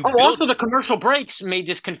you Oh, built. also the commercial breaks made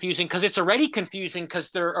this confusing because it's already confusing because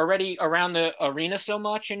they're already around the arena so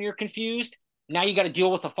much and you're confused. Now you got to deal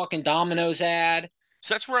with a fucking Domino's ad.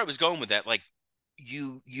 So that's where I was going with that. Like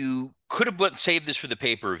you could have saved this for the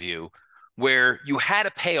pay-per-view where you had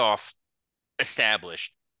a payoff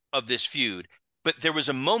established of this feud, but there was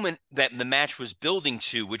a moment that the match was building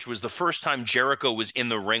to, which was the first time Jericho was in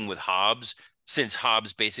the ring with Hobbs since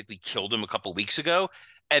Hobbs basically killed him a couple weeks ago.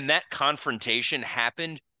 And that confrontation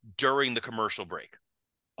happened during the commercial break.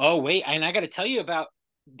 Oh, wait, and I got to tell you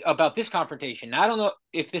about this confrontation. Now, I don't know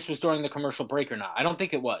if this was during the commercial break or not. I don't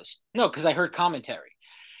think it was. No, because I heard commentary.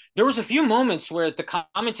 There was a few moments where the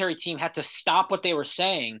commentary team had to stop what they were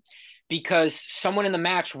saying because someone in the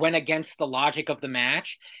match went against the logic of the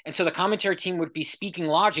match. And so the commentary team would be speaking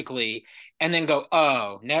logically and then go,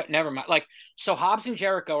 oh, never mind. Like, so Hobbs and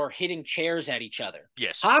Jericho are hitting chairs at each other.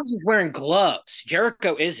 Yes. Hobbs is wearing gloves.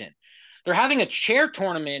 Jericho isn't. They're having a chair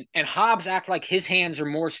tournament, and Hobbs act like his hands are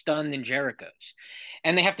more stunned than Jericho's.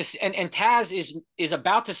 And they have to, and Taz is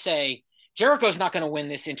about to say, Jericho's not going to win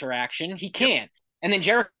this interaction. He can't. Yep. And then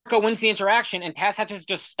Jericho wins the interaction, and Taz had to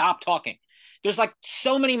just stop talking. There's like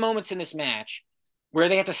so many moments in this match where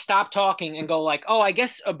they had to stop talking and go like, oh, I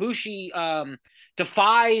guess Ibushi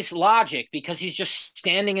defies logic because he's just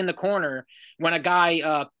standing in the corner when a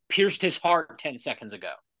guy pierced his heart 10 seconds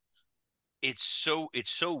ago. It's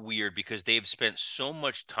so weird because they've spent so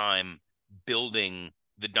much time building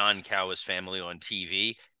the Don Callis family on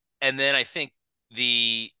TV. And then I think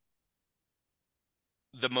the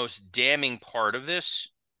most damning part of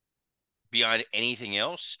this, beyond anything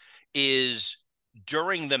else, is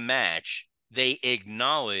during the match, they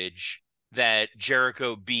acknowledge that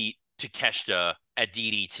Jericho beat Takeshita at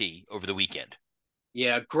DDT over the weekend.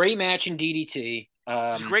 Yeah, great match in DDT. It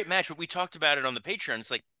was a great match, but we talked about it on the Patreon. It's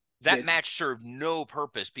like that match served no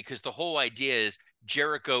purpose because the whole idea is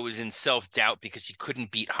Jericho is in self-doubt because he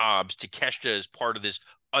couldn't beat Hobbs. Takeshita is part of this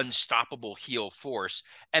unstoppable heel force.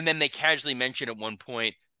 And then they casually mention at one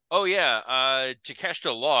point, oh, yeah,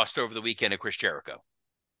 Takeshita lost over the weekend at Chris Jericho.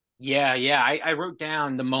 Yeah. I wrote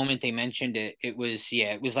down the moment they mentioned it. It was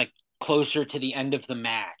like closer to the end of the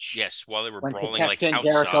match. Yes, while they were when brawling Takeshita like and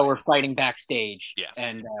outside. Jericho were fighting backstage. Yeah.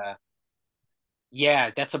 And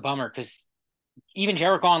yeah, that's a bummer because even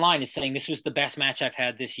Jericho Online is saying this was the best match I've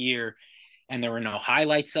had this year, and there were no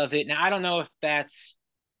highlights of it. Now, I don't know if that's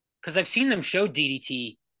because I've seen them show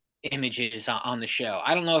DDT images on the show.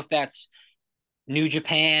 I don't know if that's New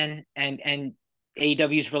Japan and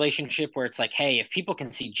AEW's relationship where it's like, hey, if people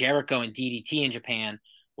can see Jericho and DDT in Japan,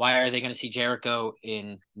 why are they going to see Jericho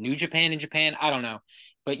in New Japan in Japan? I don't know.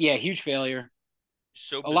 But yeah, huge failure.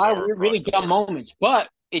 So a lot of really dumb board. moments, but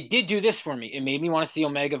it did do this for me. It made me want to see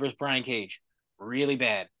Omega versus Brian Cage really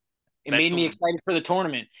bad. It made me excited for the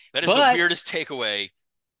tournament. That is the weirdest takeaway.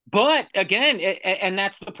 But again, and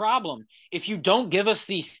that's the problem. If you don't give us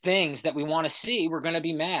these things that we want to see, we're going to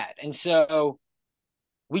be mad. And so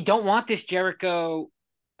we don't want this Jericho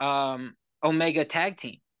Omega tag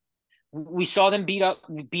team. We saw them beat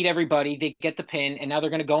everybody. They get the pin, and now they're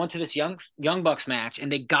going to go into this Young Bucks match,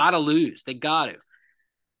 and they got to lose. They got to.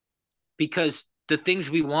 Because the things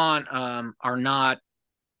we want are not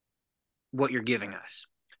what you're giving us.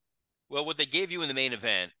 Well, what they gave you in the main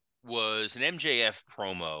event was an MJF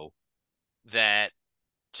promo that,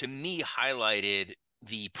 to me, highlighted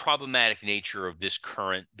the problematic nature of this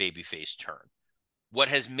current babyface turn. What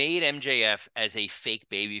has made MJF as a fake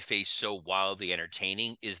babyface so wildly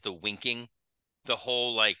entertaining is the winking, the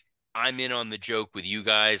whole, like, I'm in on the joke with you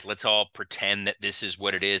guys. Let's all pretend that this is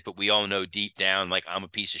what it is, but we all know deep down, like, I'm a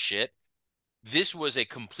piece of shit. This was a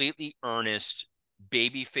completely earnest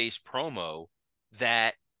babyface promo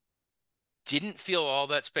that didn't feel all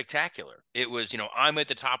that spectacular. It was, I'm at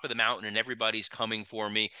the top of the mountain and everybody's coming for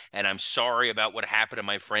me, and I'm sorry about what happened to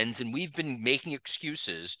my friends. And we've been making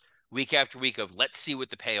excuses week after week of let's see what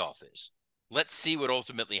the payoff is. Let's see what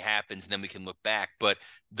ultimately happens, and then we can look back. But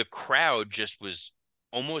the crowd just was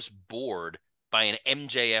almost bored by an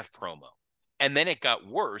MJF promo. And then it got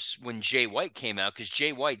worse when Jay White came out because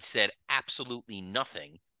Jay White said absolutely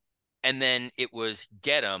nothing. And then it was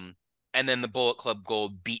get him. And then the Bullet Club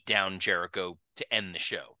Gold beat down Jericho to end the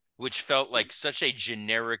show, which felt like such a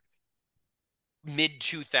generic mid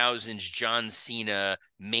 2000s John Cena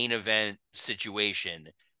main event situation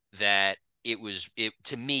that it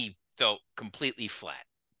to me felt completely flat.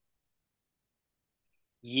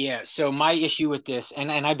 Yeah. So my issue with this,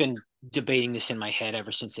 and I've been debating this in my head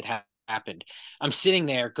ever since it happened. I'm sitting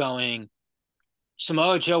there going,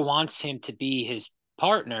 Samoa Joe wants him to be his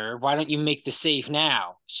partner. Why don't you make the save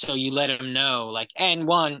now? So you let him know, like, and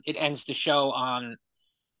one, it ends the show on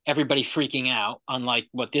everybody freaking out, unlike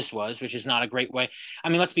what this was, which is not a great way. I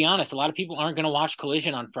mean, let's be honest, a lot of people aren't going to watch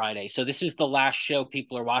Collision on Friday. So this is the last show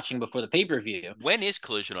people are watching before the pay-per-view. When is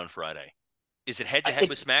Collision on Friday? Is it head to head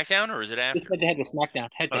with SmackDown or is it after? It's head to head with SmackDown.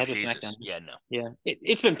 Head to head with SmackDown. Yeah, no. Yeah.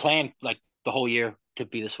 It's been planned like the whole year to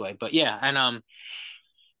be this way. But yeah, and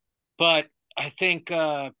but I think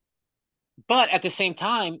but at the same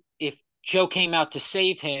time, if Joe came out to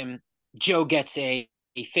save him, Joe gets a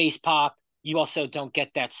face pop. You also don't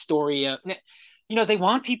get that story. They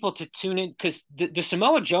want people to tune in because the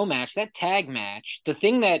Samoa Joe match, that tag match, the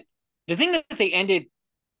thing that they ended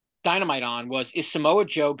Dynamite on was, is Samoa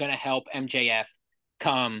Joe going to help MJF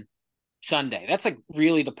come Sunday? That's like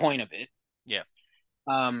really the point of it. Yeah.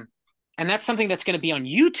 And that's something that's going to be on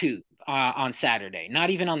YouTube on Saturday, not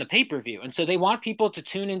even on the pay-per-view. And so they want people to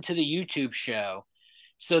tune into the YouTube show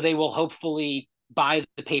so they will hopefully buy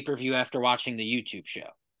the pay-per-view after watching the YouTube show.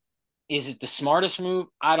 Is it the smartest move?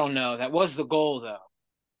 I don't know. That was the goal, though.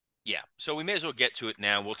 Yeah. So we may as well get to it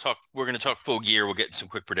now. We're going to talk Full Gear. We'll get some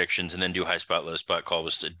quick predictions and then do high spot, low spot call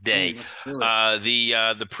us today.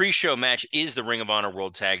 The pre-show match is the Ring of Honor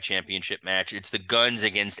World Tag Championship match. It's the Guns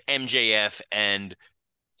against MJF and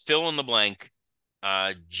fill in the blank.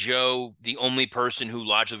 Joe, the only person who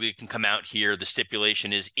logically can come out here. The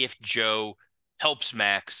stipulation is if Joe helps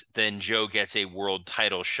Max, then Joe gets a world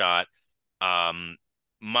title shot.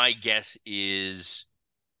 My guess is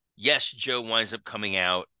yes, Joe winds up coming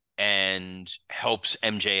out and helps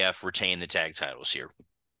MJF retain the tag titles here.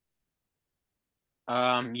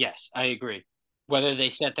 Yes, I agree. Whether they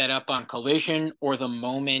set that up on Collision or the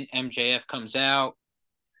moment MJF comes out,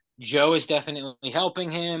 Joe is definitely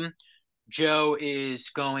helping him. Joe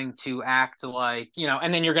is going to act like,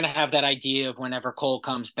 and then you're going to have that idea of whenever Cole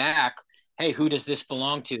comes back, hey, who does this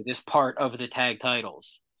belong to? This part of the tag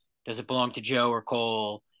titles. Does it belong to Joe or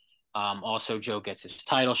Cole? Also, Joe gets his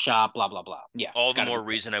title shot, blah, blah, blah. Yeah. All the more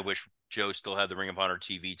reason I wish Joe still had the Ring of Honor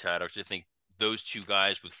TV title. I think those two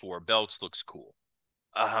guys with 4 belts looks cool.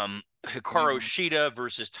 Hikaru Shida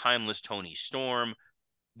versus Timeless Tony Storm.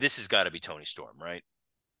 This has got to be Tony Storm, right?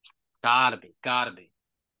 Gotta be.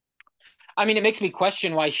 I mean, it makes me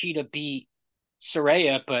question why Shida beat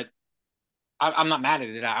Saraya, but I'm not mad at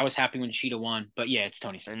it. I was happy when Shida won, but yeah, it's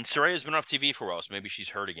Tony Storm. And Saraya's been off TV for a while, so maybe she's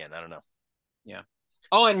hurt again. I don't know. Yeah.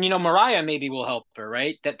 Oh, and Mariah maybe will help her,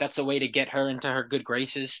 right? That's a way to get her into her good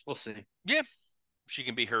graces. We'll see. Yeah, she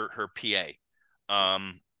can be her PA.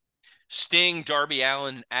 Sting, Darby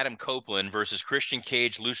Allin, Adam Copeland versus Christian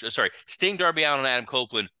Cage. Sting, Darby Allin, and Adam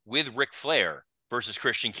Copeland with Ric Flair versus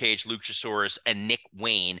Christian Cage, Luchasaurus, and Nick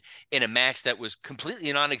Wayne in a match that was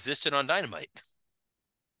completely non-existent on Dynamite.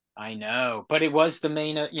 I know, but it was the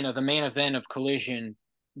main event of Collision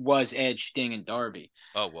was Edge, Sting, and Darby.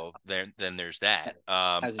 Oh well, then there's that.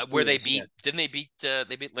 Where they beat? Didn't they beat?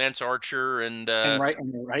 They beat Lance Archer and the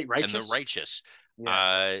Righteous.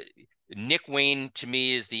 Yeah. Nick Wayne to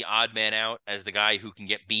me is the odd man out as the guy who can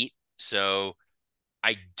get beat. So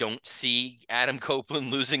I don't see Adam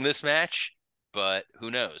Copeland losing this match, but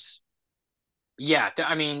who knows? Yeah,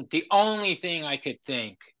 I mean, the only thing I could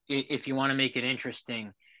think, if you want to make it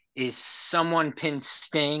interesting, is someone pins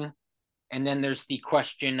Sting. And then there's the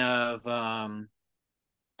question of,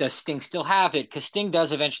 does Sting still have it? Because Sting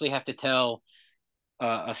does eventually have to tell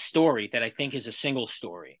a story that I think is a single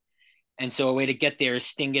story. And so a way to get there is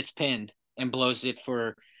Sting gets pinned and blows it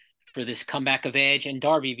for this comeback of Edge and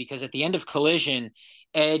Darby, because at the end of Collision,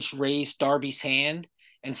 Edge raised Darby's hand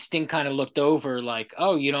and Sting kind of looked over like,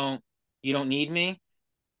 oh, you don't need me?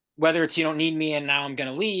 Whether it's you don't need me and now I'm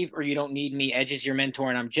going to leave, or you don't need me, Edge is your mentor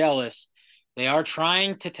and I'm jealous. They are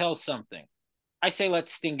trying to tell something. I say let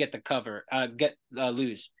Sting get the cover,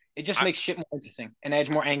 lose. It just makes shit more interesting and Edge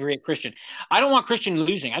more angry at Christian. I don't want Christian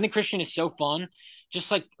losing. I think Christian is so fun.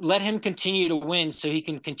 Just like let him continue to win so he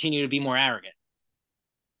can continue to be more arrogant.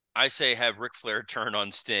 I say have Ric Flair turn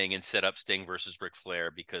on Sting and set up Sting versus Ric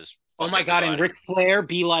Flair because oh my God, and Ric Flair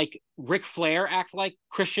be like Ric Flair act like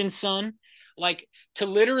Christian's son. Like, to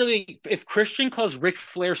literally, if Christian calls Ric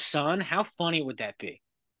Flair son, how funny would that be?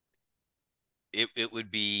 It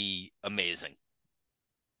would be amazing.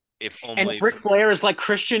 If And only Ric Flair is like,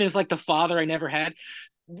 Christian is like the father I never had.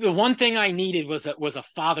 The one thing I needed was a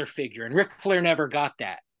father figure, and Ric Flair never got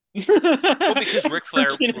that. well, because Ric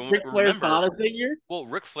Flair, Ric Flair's remember, father figure. well,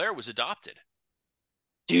 Ric Flair was adopted.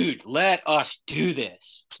 Dude, let us do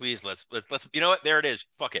this. Please, let's you know what? There it is.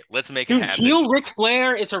 Fuck it. Let's make it Dude, happen. heel Ric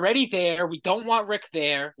Flair, it's already there. We don't want Ric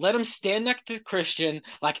there. Let him stand next to Christian.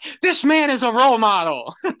 Like, this man is a role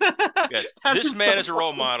model. Yes, That this man so is a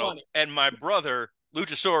role fucking model, funny. and my brother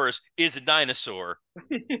Luchasaurus is a dinosaur.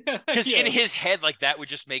 Because Yeah. in his head, like that would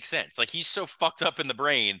just make sense. Like he's so fucked up in the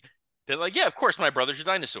brain that, like, yeah, of course, my brother's a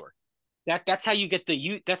dinosaur. That's how you get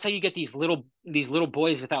that's how you get these little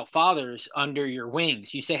boys without fathers under your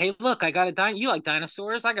wings. You say, "Hey, look, I got a you like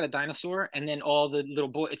dinosaurs? I got a dinosaur." And then all the little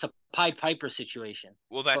boy, it's a Pied Piper situation.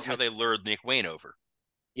 Well, that's But how like, they lured Nick Wayne over.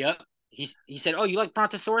 yep. He said, "Oh, you like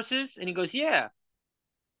brontosauruses?" And he goes, "Yeah."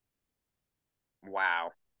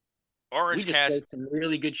 Wow. We Orange just Cass, played some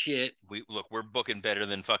really good shit. we're booking better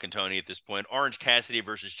than fucking Tony at this point. Orange Cassidy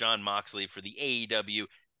versus John Moxley for the AEW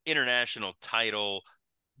International title.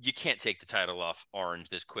 You can't take the title off Orange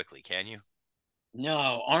this quickly, can you?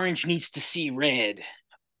 No, Orange needs to see red.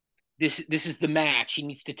 This is the match. He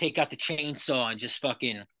needs to take out the chainsaw and just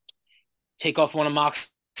fucking take off one of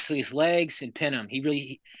Moxley's legs and pin him.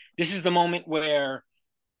 This is the moment where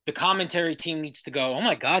the commentary team needs to go, "Oh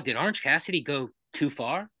my God, did Orange Cassidy go too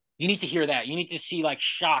far?" You need to hear that. You need to see like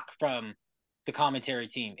shock from the commentary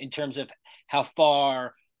team in terms of how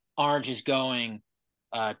far Orange is going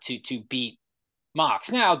to beat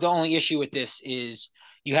Mox. Now, the only issue with this is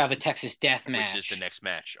you have a Texas death match. Which is the next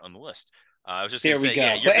match on the list. I was just There going to we say, go.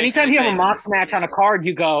 yeah, you're But anytime basically you have saying a Mox match on a card,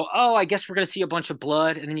 you go, "Oh, I guess we're going to see a bunch of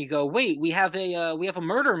blood," and then you go, "Wait, we have a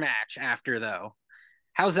murder match after though.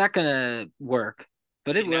 How's that going to work?"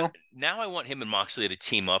 But see, it will. now I want him and Moxley to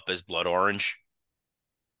team up as Blood Orange.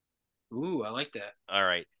 Ooh, I like that. All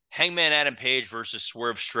right. Hangman Adam Page versus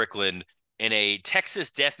Swerve Strickland in a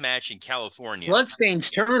Texas death match in California. Bloodstains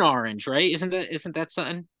turn orange, right? Isn't that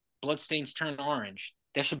something? Bloodstains turn orange.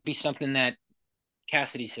 That should be something that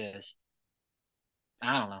Cassidy says.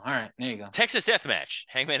 I don't know. All right, there you go. Texas death match.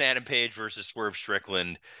 Hangman Adam Page versus Swerve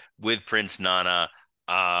Strickland with Prince Nana.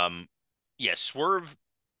 Yeah, Swerve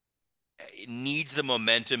needs the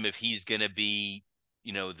momentum if he's going to be,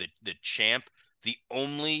 the champ. The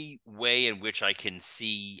only way in which I can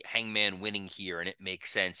see Hangman winning here, and it makes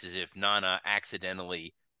sense, is if Nana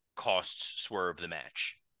accidentally costs Swerve the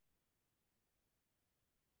match.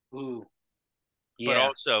 Ooh, But yeah.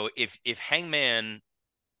 also, if Hangman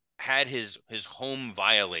had his home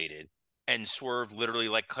violated and Swerve literally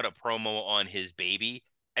like cut a promo on his baby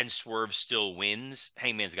and Swerve still wins,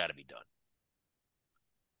 Hangman's got to be done.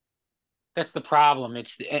 That's the problem.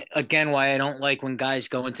 It's again why I don't like when guys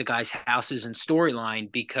go into guys' houses and storyline,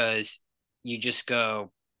 because you just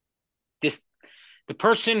go, this the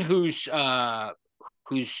person whose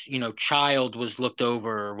child was looked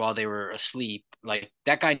over while they were asleep, like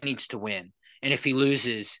that guy needs to win. And if he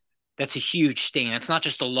loses, that's a huge stain. That's not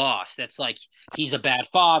just a loss. That's like he's a bad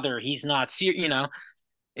father. He's not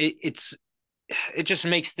it's it just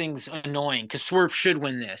makes things annoying because Swerve should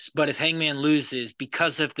win this. But if Hangman loses,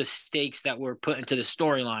 because of the stakes that were put into the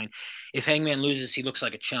storyline, if Hangman loses, he looks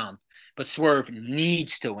like a chump. But Swerve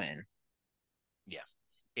needs to win. Yeah,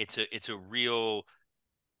 it's a real.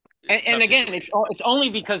 And again, situation. it's only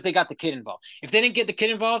because they got the kid involved. If they didn't get the kid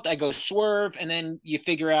involved, I go Swerve, and then you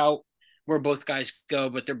figure out where both guys go.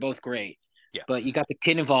 But they're both great. Yeah, But you got the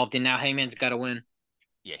kid involved, and now Hangman's got to win.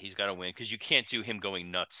 yeah, he's got to win because you can't do him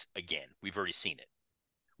going nuts again. We've already seen it.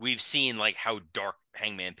 We've seen like how dark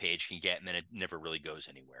Hangman Page can get, and then it never really goes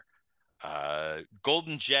anywhere.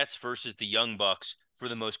 Golden Jets versus the Young Bucks for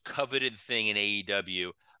the most coveted thing in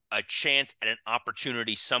AEW, a chance at an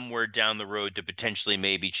opportunity somewhere down the road to potentially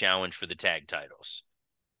maybe challenge for the tag titles.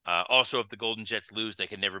 Also, if the Golden Jets lose, they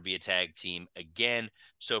can never be a tag team again.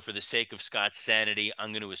 So for the sake of Scott's sanity,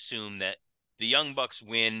 I'm going to assume that the Young Bucks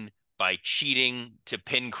win by cheating to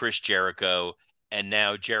pin Chris Jericho. And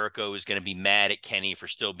now Jericho is going to be mad at Kenny for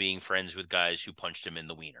still being friends with guys who punched him in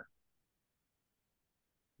the wiener.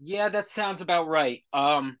 Yeah, that sounds about right.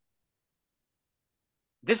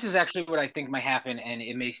 This is actually what I think might happen, and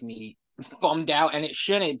it makes me bummed out, and it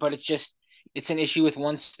shouldn't, but it's an issue with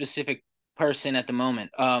one specific person at the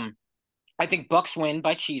moment. I think Bucks win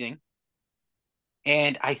by cheating.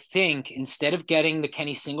 And I think instead of getting the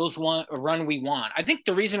Kenny Singles run we want, I think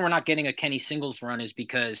the reason we're not getting a Kenny Singles run is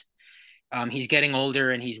because he's getting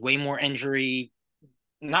older and he's way more injury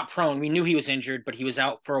not prone. We knew he was injured, but he was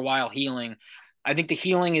out for a while healing. I think the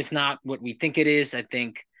healing is not what we think it is. I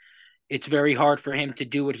think it's very hard for him to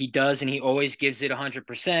do what he does, and he always gives it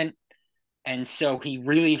 100%. And so he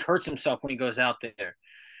really hurts himself when he goes out there.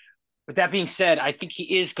 With that being said, I think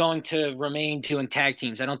he is going to remain doing tag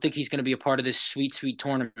teams. I don't think he's going to be a part of this sweet, sweet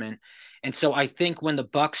tournament. And so I think when the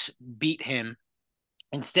Bucks beat him,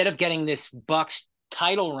 instead of getting this Bucks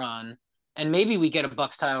title run, and maybe we get a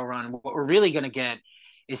Bucks title run, what we're really going to get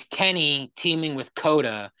is Kenny teaming with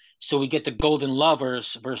Coda. So we get the Golden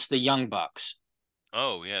Lovers versus the Young Bucks.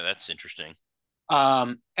 Oh, yeah, that's interesting.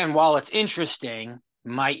 And while it's interesting,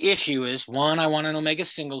 my issue is one, I want an Omega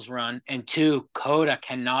singles run, and two, Coda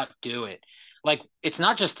cannot do it. Like, it's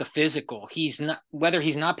not just the physical. He's not, whether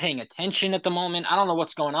he's not paying attention at the moment, I don't know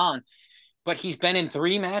what's going on, but he's been in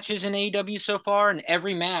 3 matches in AEW so far, and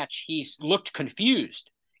every match he's looked confused.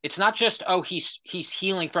 It's not just, oh, he's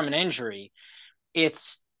healing from an injury.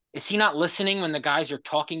 It's, is he not listening when the guys are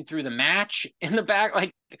talking through the match in the back?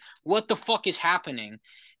 Like, what the fuck is happening?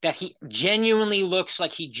 That he genuinely looks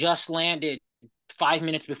like he just landed 5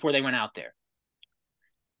 minutes before they went out there.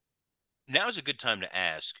 Now is a good time to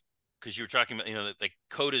ask, because you were talking about, like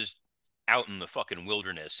Coda's out in the fucking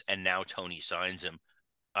wilderness, and now Tony signs him.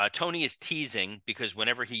 Tony is teasing, because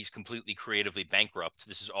whenever he's completely creatively bankrupt,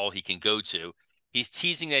 this is all he can go to. He's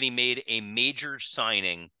teasing that he made a major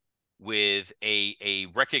signing with a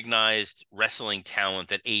recognized wrestling talent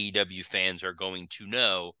that AEW fans are going to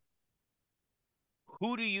know.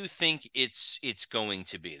 Who do you think it's going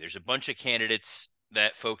to be? There's a bunch of candidates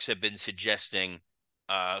that folks have been suggesting.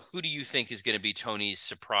 Who do you think is going to be Tony's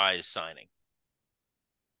surprise signing?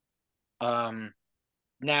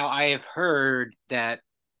 Now I have heard that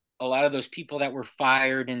a lot of those people that were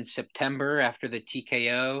fired in September after the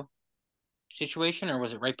TKO situation, or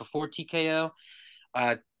was it right before TKO?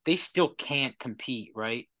 They still can't compete,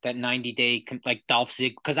 right? That 90-day, like Dolph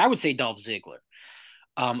Ziggler, because I would say Dolph Ziggler.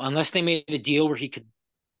 Unless they made a deal where he could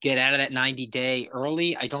get out of that 90-day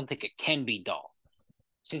early, I don't think it can be Dolph.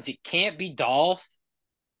 Since it can't be Dolph,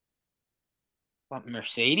 what,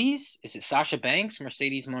 Mercedes? Is it Sasha Banks,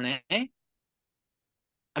 Mercedes Moné? I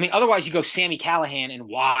mean, otherwise you go Sami Callihan, and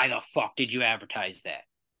why the fuck did you advertise that?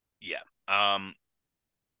 Yeah.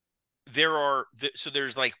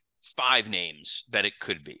 There's like 5 names that it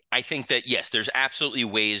could be. I think that, yes, there's absolutely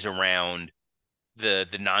ways around the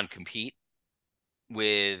non-compete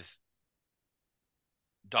with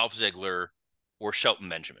Dolph Ziggler or Shelton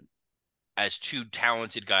Benjamin as 2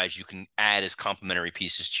 talented guys you can add as complementary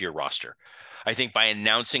pieces to your roster. I think by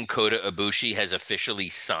announcing Kota Ibushi has officially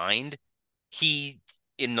signed, he,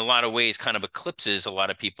 in a lot of ways, kind of eclipses a lot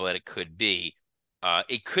of people that it could be.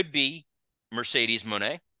 It could be Mercedes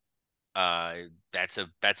Moné. That's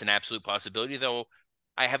an absolute possibility, though.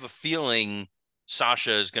 I have a feeling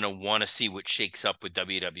Sasha is going to want to see what shakes up with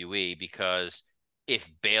WWE, because if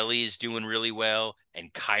Bayley is doing really well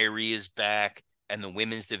and Kyrie is back and the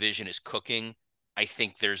women's division is cooking, I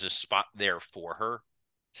think there's a spot there for her.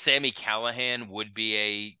 Sami Callihan would be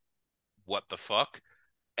a what the fuck.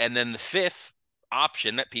 And then the 5th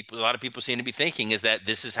option that a lot of people seem to be thinking is that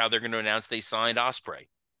this is how they're going to announce they signed Ospreay.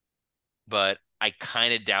 But I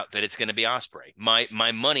kind of doubt that it's going to be Ospreay.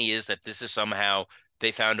 My money is that this is somehow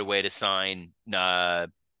they found a way to sign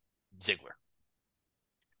Ziggler,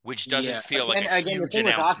 which doesn't feel like a again, the huge thing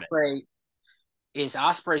announcement. With Ospreay is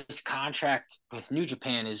Ospreay's contract with New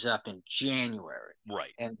Japan is up in January.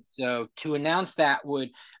 Right. And so to announce that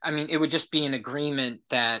it would just be an agreement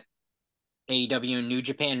that AEW and New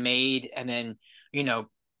Japan made. And then,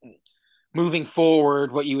 moving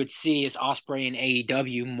forward, what you would see is Ospreay in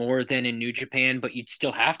AEW more than in New Japan, but you'd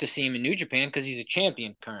still have to see him in New Japan because he's a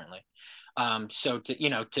champion currently. So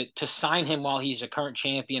to sign him while he's a current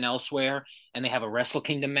champion elsewhere, and they have a Wrestle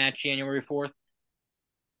Kingdom match January 4th.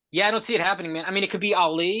 Yeah, I don't see it happening, man. I mean, it could be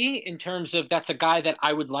Ali in terms of that's a guy that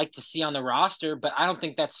I would like to see on the roster, but I don't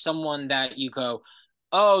think that's someone that you go,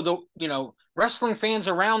 oh, wrestling fans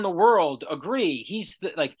around the world agree.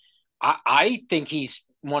 I think he's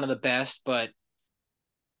one of the best, but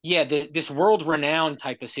yeah, this world renowned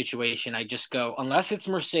type of situation, I just go, unless it's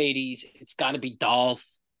Mercedes, it's got to be Dolph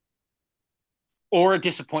or a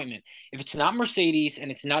disappointment. If it's not Mercedes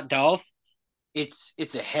and it's not Dolph,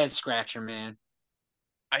 it's a head scratcher, man.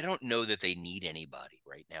 I don't know that they need anybody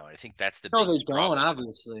right now. And I think that's the biggest problem. Don't,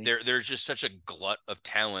 obviously. There's just such a glut of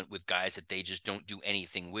talent with guys that they just don't do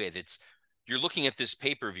anything with. You're looking at this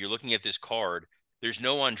pay-per-view, you're looking at this card. There's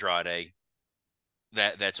no Andrade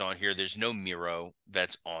that's on here. There's no Miro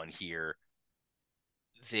that's on here.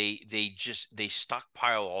 They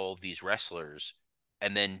stockpile all of these wrestlers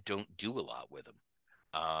and then don't do a lot with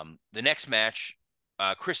them. The next match,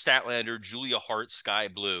 Chris Statlander, Julia Hart, Sky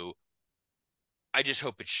Blue. I just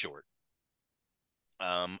hope it's short.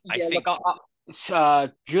 I Yeah, look,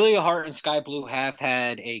 think Julia Hart and Sky Blue have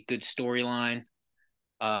had a good storyline.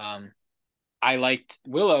 Um, I liked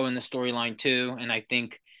Willow in the storyline too, and I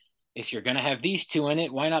think if you're gonna have these two in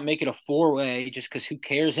it, why not make it a four-way? Just because who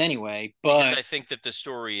cares anyway? because But I think that the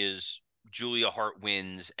story is Julia Hart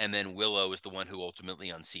wins, and then Willow is the one who ultimately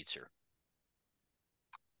unseats her.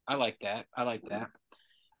 I like that. I like that.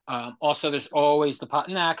 Also, there's always the pot.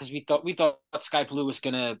 Nah, because we thought Sky Blue was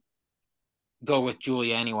gonna go with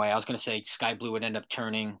Julia anyway. I was gonna say Sky Blue would end up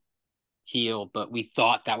turning heel, but we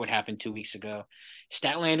thought that would happen 2 weeks ago.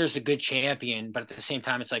 Statlander's a good champion, but at the same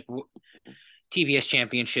time, it's like TBS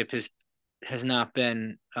championship has not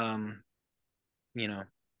been you know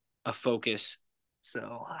a focus.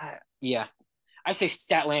 So yeah, I say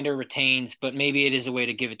Statlander retains, but maybe it is a way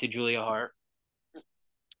to give it to Julia Hart.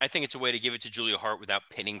 I think it's a way to give it to Julia Hart without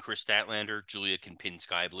pinning Chris Statlander. Julia can pin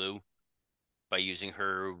Sky Blue by using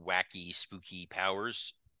her wacky, spooky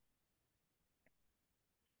powers.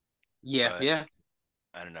 Yeah, But yeah,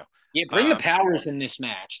 I don't know. yeah. Bring the powers in this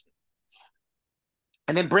match,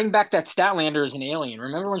 and then bring back that Statlander as an alien.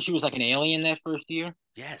 Remember when she was like an alien that first year?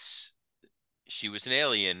 Yes, she was an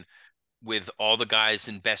alien with all the guys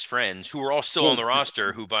and best friends who are all still on Yeah. the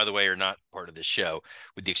roster, who, by the way, are not part of this show,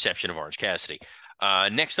 with the exception of Orange Cassidy.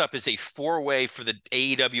 Next up is a four-way for the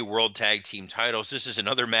AEW World Tag Team titles. This is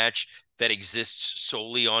another match that exists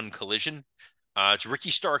solely on Collision. It's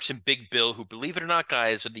Ricky Starks and Big Bill, who, believe it or not,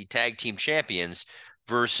 guys, are the tag team champions,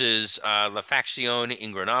 versus La Facción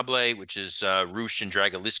Ingranable, which is Rush and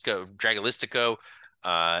Dragalistico,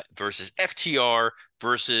 versus FTR,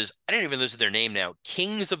 versus, I didn't even listen to their name now,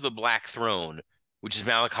 Kings of the Black Throne, which is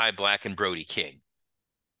Malachi Black and Brody King.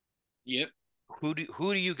 Yep. Who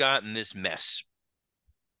do you got in this mess?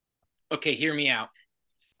 Okay, hear me out.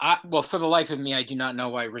 Well, for the life of me, I do not know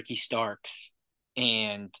why Ricky Starks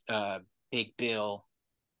and Big Bill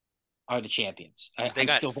are the champions. Because they I'm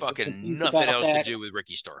got still very fucking confused nothing about else to that. do with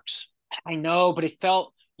Ricky Starks. I know, but it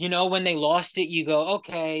felt, when they lost it, you go,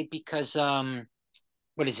 okay, because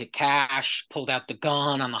what is it? Cash pulled out the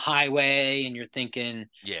gun on the highway, and you're thinking,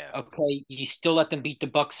 Yeah. okay, you still let them beat the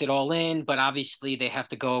Bucks at All In, but obviously they have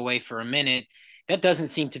to go away for a minute. That doesn't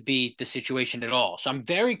seem to be the situation at all. So I'm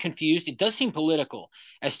very confused. It does seem political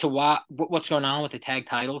as to what's going on with the tag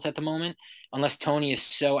titles at the moment, unless Tony is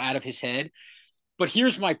so out of his head. But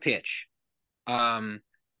here's my pitch.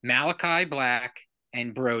 Malachi Black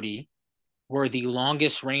and Brody were the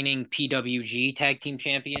longest reigning PWG tag team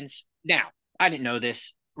champions. Now, I didn't know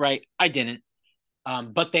this, right? I didn't.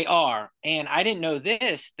 But they are. And I didn't know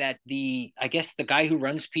this, that I guess the guy who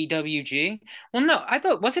runs PWG, well, no, I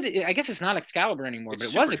guess it's not Excalibur anymore, It's but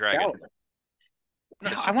it Super was Dragon. Excalibur. No,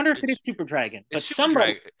 No, I wonder if it is Super Dragon, it's but Super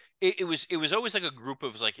somebody, Dragon. It was always like a group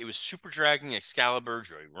of, like, it was Super Dragon, Excalibur,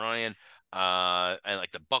 Joey Ryan, and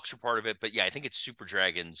like the Bucks were part of it. But yeah, I think it's Super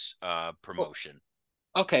Dragon's promotion.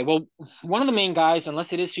 okay, well, one of the main guys,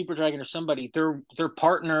 unless it is Super Dragon or somebody, their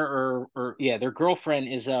partner or yeah, their girlfriend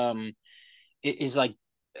is like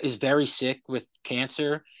is very sick with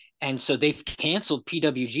cancer, and so they've canceled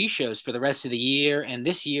PWG shows for the rest of the year, and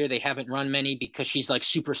this year they haven't run many because she's like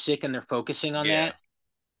super sick and they're focusing on Yeah.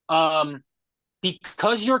 that. Um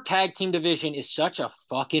because your tag team division is such a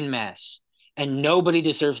fucking mess and nobody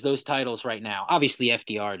deserves those titles right now. Obviously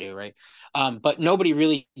FDR do, right? But nobody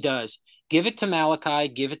really does. Give it to Malachi,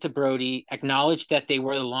 give it to Brody, acknowledge that they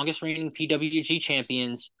were the longest reigning PWG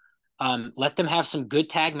champions. Let them have some good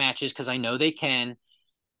tag matches because I know they can,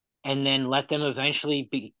 and then let them eventually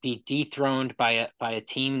be dethroned by a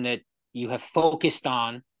team that you have focused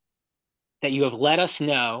on, that you have let us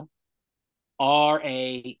know are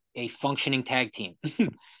a functioning tag team.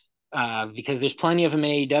 Because there's plenty of them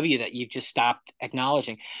in AEW that you've just stopped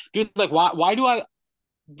acknowledging. Dude, like why do I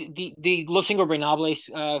the Los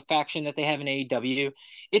Ingobernables faction that they have in AEW,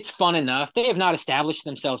 it's fun enough. They have not established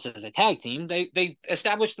themselves as a tag team. They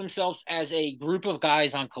established themselves as a group of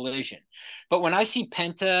guys on Collision. But when I see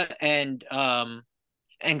Penta and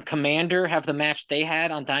Commander have the match they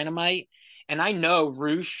had on Dynamite, and I know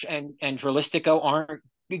Roosh and Dralistico aren't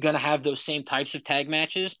going to have those same types of tag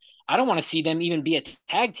matches, I don't want to see them even be a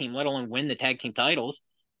tag team, let alone win the tag team titles.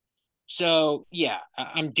 So yeah,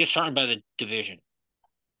 I'm disheartened by the division.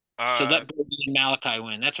 So Uh, let Brody and Malachi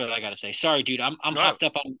win. That's what I gotta say. Sorry, dude. I'm no, hopped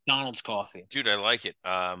up on McDonald's coffee. dude, I like it.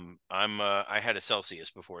 I had a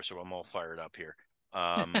Celsius before, so I'm all fired up here.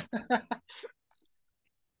 Um,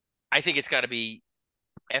 I think it's got to be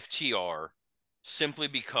FTR, simply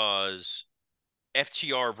because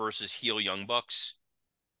FTR versus heel Young Bucks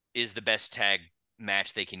is the best tag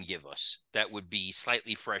match they can give us that would be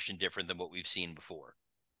slightly fresh and different than what we've seen before.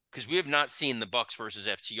 Because we have not seen the Bucks versus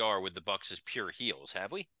FTR with the Bucks as pure heels,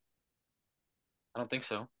 have we? I don't think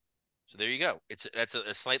so. So there you go. That's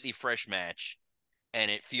a slightly fresh match,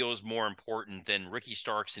 and it feels more important than Ricky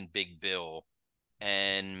Starks and Big Bill.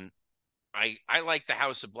 And I like the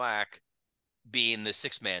House of Black being the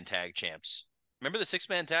 6-man tag champs. Remember the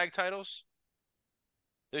 6-man tag titles?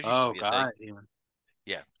 Those used to Oh be a thing. God.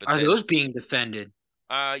 Yeah, but Are then those being defended?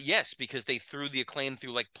 yes, because they threw the Acclaim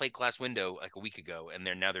through like plate glass window like a week ago, and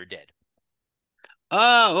they're dead.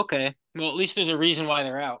 Oh, okay. Well, at least there's a reason why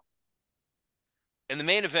they're out. In the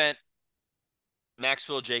main event,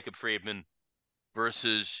 Maxwell Jacob Friedman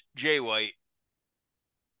versus Jay White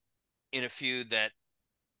in a feud that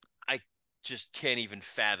I just can't even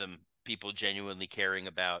fathom people genuinely caring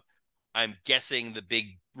about. I'm guessing the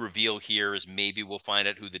big reveal here is maybe we'll find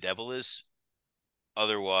out who the devil is.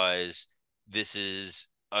 Otherwise, this is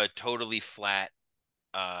a totally flat,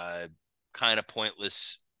 kind of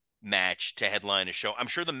pointless match to headline a show. I'm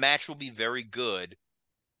sure the match will be very good,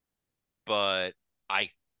 but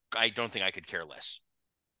I I don't think I could care less.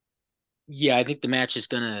 Yeah, I think the match is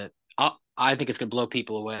gonna. I think it's gonna blow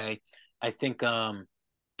people away. I think.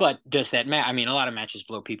 But does that match? I mean, a lot of matches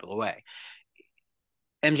blow people away.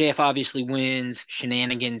 MJF obviously wins.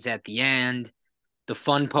 Shenanigans at the end. The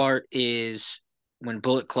fun part is when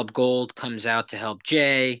Bullet Club Gold comes out to help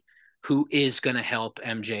Jay, who is gonna help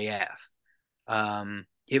MJF.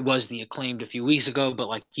 It was the Acclaimed a few weeks ago, but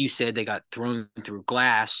like you said, they got thrown through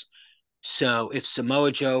glass. So if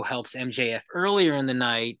Samoa Joe helps MJF earlier in the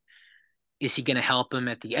night, is he going to help him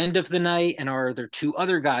at the end of the night? And are there two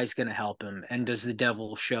other guys going to help him? And does the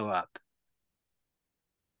devil show up?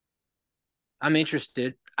 I'm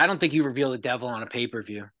interested. I don't think you reveal the devil on a pay per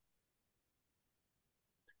view.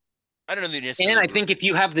 I don't know the And necessarily. I think if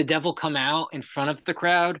you have the devil come out in front of the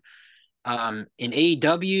crowd, in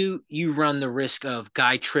AEW, you run the risk of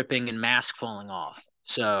guy tripping and mask falling off.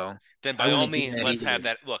 So Then I by all wouldn't do means, that let's have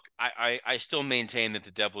either. that. Look, I still maintain that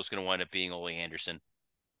the devil is going to wind up being Ole Anderson,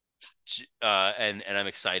 and I'm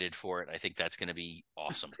excited for it. I think that's going to be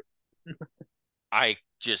awesome. I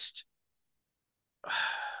just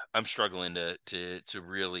I'm struggling to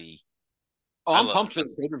really. Oh, I I'm love. pumped for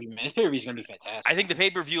this pay per view, man. This pay per view is going to be I fantastic. think the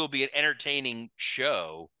pay per view will be an entertaining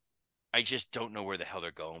show. I just don't know where the hell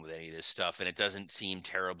they're going with any of this stuff, and it doesn't seem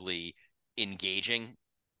terribly engaging.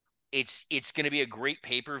 It's going to be a great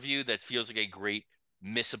pay per view that feels like a great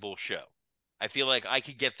missable show. I feel like I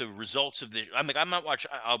could get the results of the. I'm not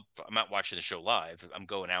watching the show live. I'm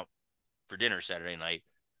going out for dinner Saturday night,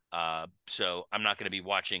 so I'm not going to be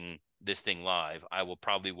watching this thing live. I will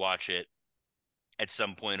probably watch it at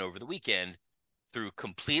some point over the weekend through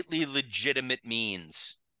completely legitimate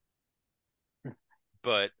means.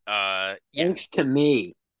 But yeah, Thanks to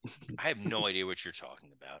me. I have no idea what you're talking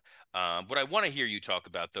about. What I want to hear you talk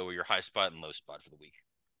about, though, are your high spot and low spot for the week.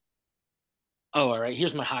 Oh, all right.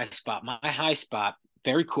 Here's my high spot. My high spot,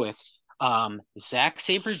 very quick. Zack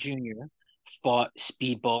Sabre Jr. fought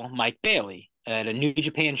Speedball Mike Bailey at a New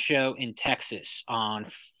Japan show in Texas on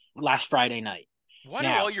last Friday night. Why do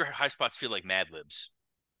Now, all your high spots feel like Mad Libs?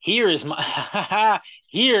 here is my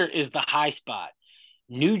here is the high spot.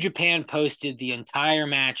 New Japan posted the entire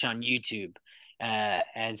match on YouTube,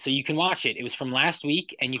 and so you can watch it. It was from last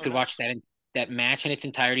week, and you Oh, could nice. watch that match in its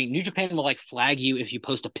entirety. New Japan will like flag you if you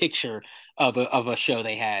post a picture of a show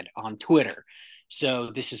they had on Twitter.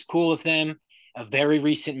 So this is cool of them. A very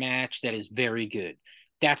recent match that is very good.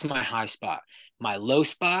 That's my high spot. My low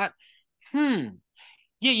spot, yeah,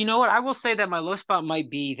 you know what? I will say that my low spot might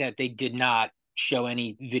be that they did not show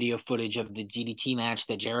any video footage of the DDT match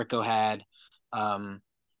that Jericho had. Um,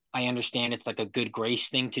 I understand it's like a good grace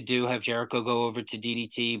thing to do, have Jericho go over to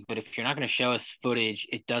DDT, but if you're not going to show us footage,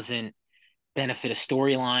 it doesn't benefit a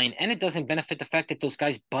storyline, and it doesn't benefit the fact that those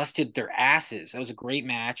guys busted their asses. That was a great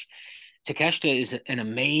match. Takeshita is an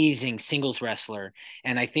amazing singles wrestler,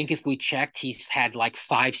 and I think if we checked, he's had like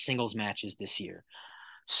 5 singles matches this year.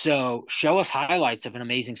 So show us highlights of an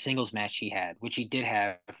amazing singles match he had, which he did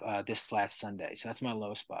have this last Sunday. So that's my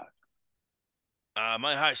low spot.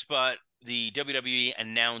 My high spot, the WWE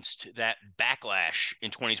announced that Backlash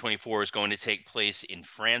in 2024 is going to take place in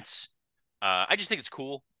France. I just think it's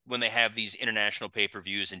cool when they have these international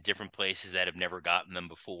pay-per-views in different places that have never gotten them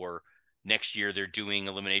before. Next year, they're doing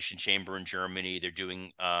Elimination Chamber in Germany. They're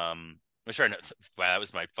doing, I'm sorry, no, wow, that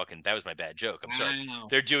was my bad joke. I'm sorry. Wow.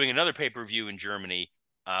 They're doing another pay-per-view in Germany.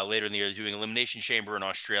 Later in the year, they're doing Elimination Chamber in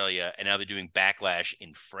Australia, and now they're doing Backlash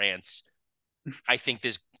in France. I think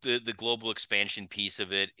this the global expansion piece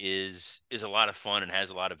of it is a lot of fun and has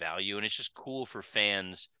a lot of value, and it's just cool for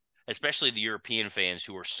fans especially the European fans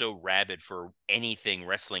who are so rabid for anything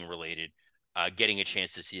wrestling related, getting a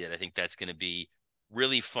chance to see it. I think that's going to be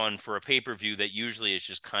really fun for a pay-per-view that usually is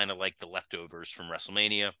just kind of like the leftovers from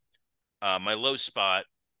WrestleMania. My low spot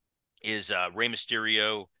is Rey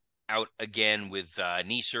Mysterio out again with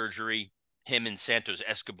knee surgery. Him and Santos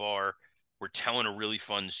Escobar were telling a really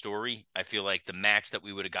fun story. I feel like the match that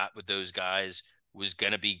we would have got with those guys was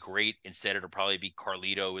going to be great. Instead, it'll probably be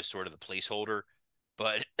Carlito as sort of the placeholder.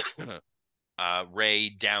 But Ray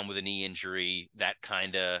down with a knee injury, that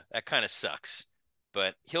kind of sucks.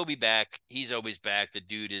 But he'll be back. He's always back. The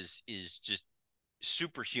dude is just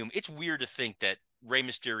superhuman. It's weird to think that Rey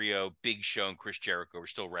Mysterio, Big Show, and Chris Jericho are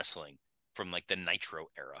still wrestling from like the Nitro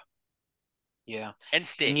era. Yeah. And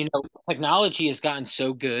Sting. And technology has gotten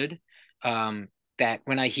so good that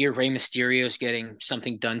when I hear Rey Mysterio's getting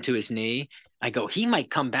something done to his knee, I go, he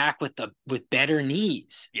might come back with better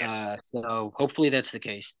knees. Yes. So hopefully that's the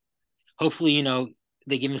case. Hopefully,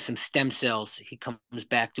 they give him some stem cells. He comes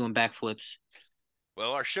back doing backflips.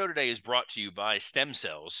 Well, our show today is brought to you by Stem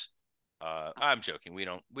Cells. I'm joking. We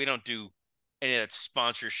don't do any of that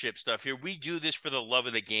sponsorship stuff here. We do this for the love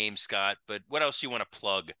of the game, Scott. But what else do you want to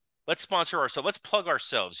plug? Let's sponsor ourselves. Let's plug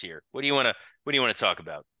ourselves here. What do you want to talk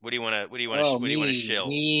about? What do you want to shill?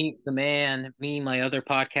 Me, the man, my other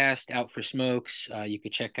podcast, Out for Smokes. You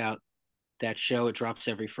could check out that show. It drops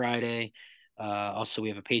every Friday. Also, we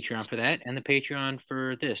have a Patreon for that and the Patreon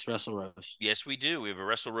for this, Wrestle Roast. Yes, we do. We have a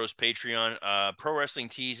Wrestle Roast Patreon. Pro Wrestling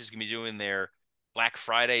Tees is going to be doing their Black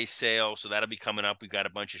Friday sale, so that'll be coming up. We've got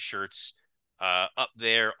a bunch of shirts up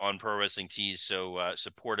there on Pro Wrestling Tees, so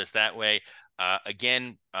support us that way.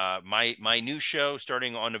 Again, my new show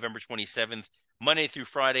starting on November 27th, Monday through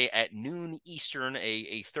Friday at noon Eastern,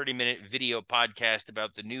 a 30-minute video podcast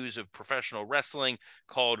about the news of professional wrestling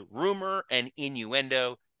called Rumor and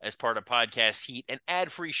Innuendo, as part of Podcast Heat and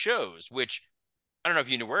ad-free shows, which I don't know if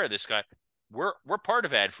you're aware of this, Scott. We're part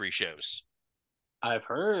of ad-free shows. I've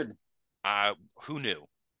heard. Who knew?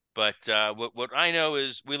 But what I know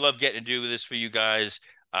is we love getting to do this for you guys.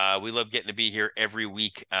 We love getting to be here every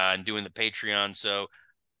week and doing the Patreon. So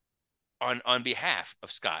on behalf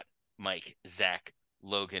of Scott, Mike, Zach,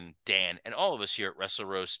 Logan, Dan, and all of us here at Wrestle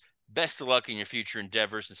Roast, best of luck in your future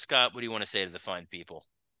endeavors. And Scott, what do you want to say to the fine people?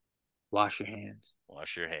 Wash your hands.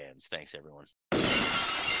 Wash your hands. Thanks, everyone.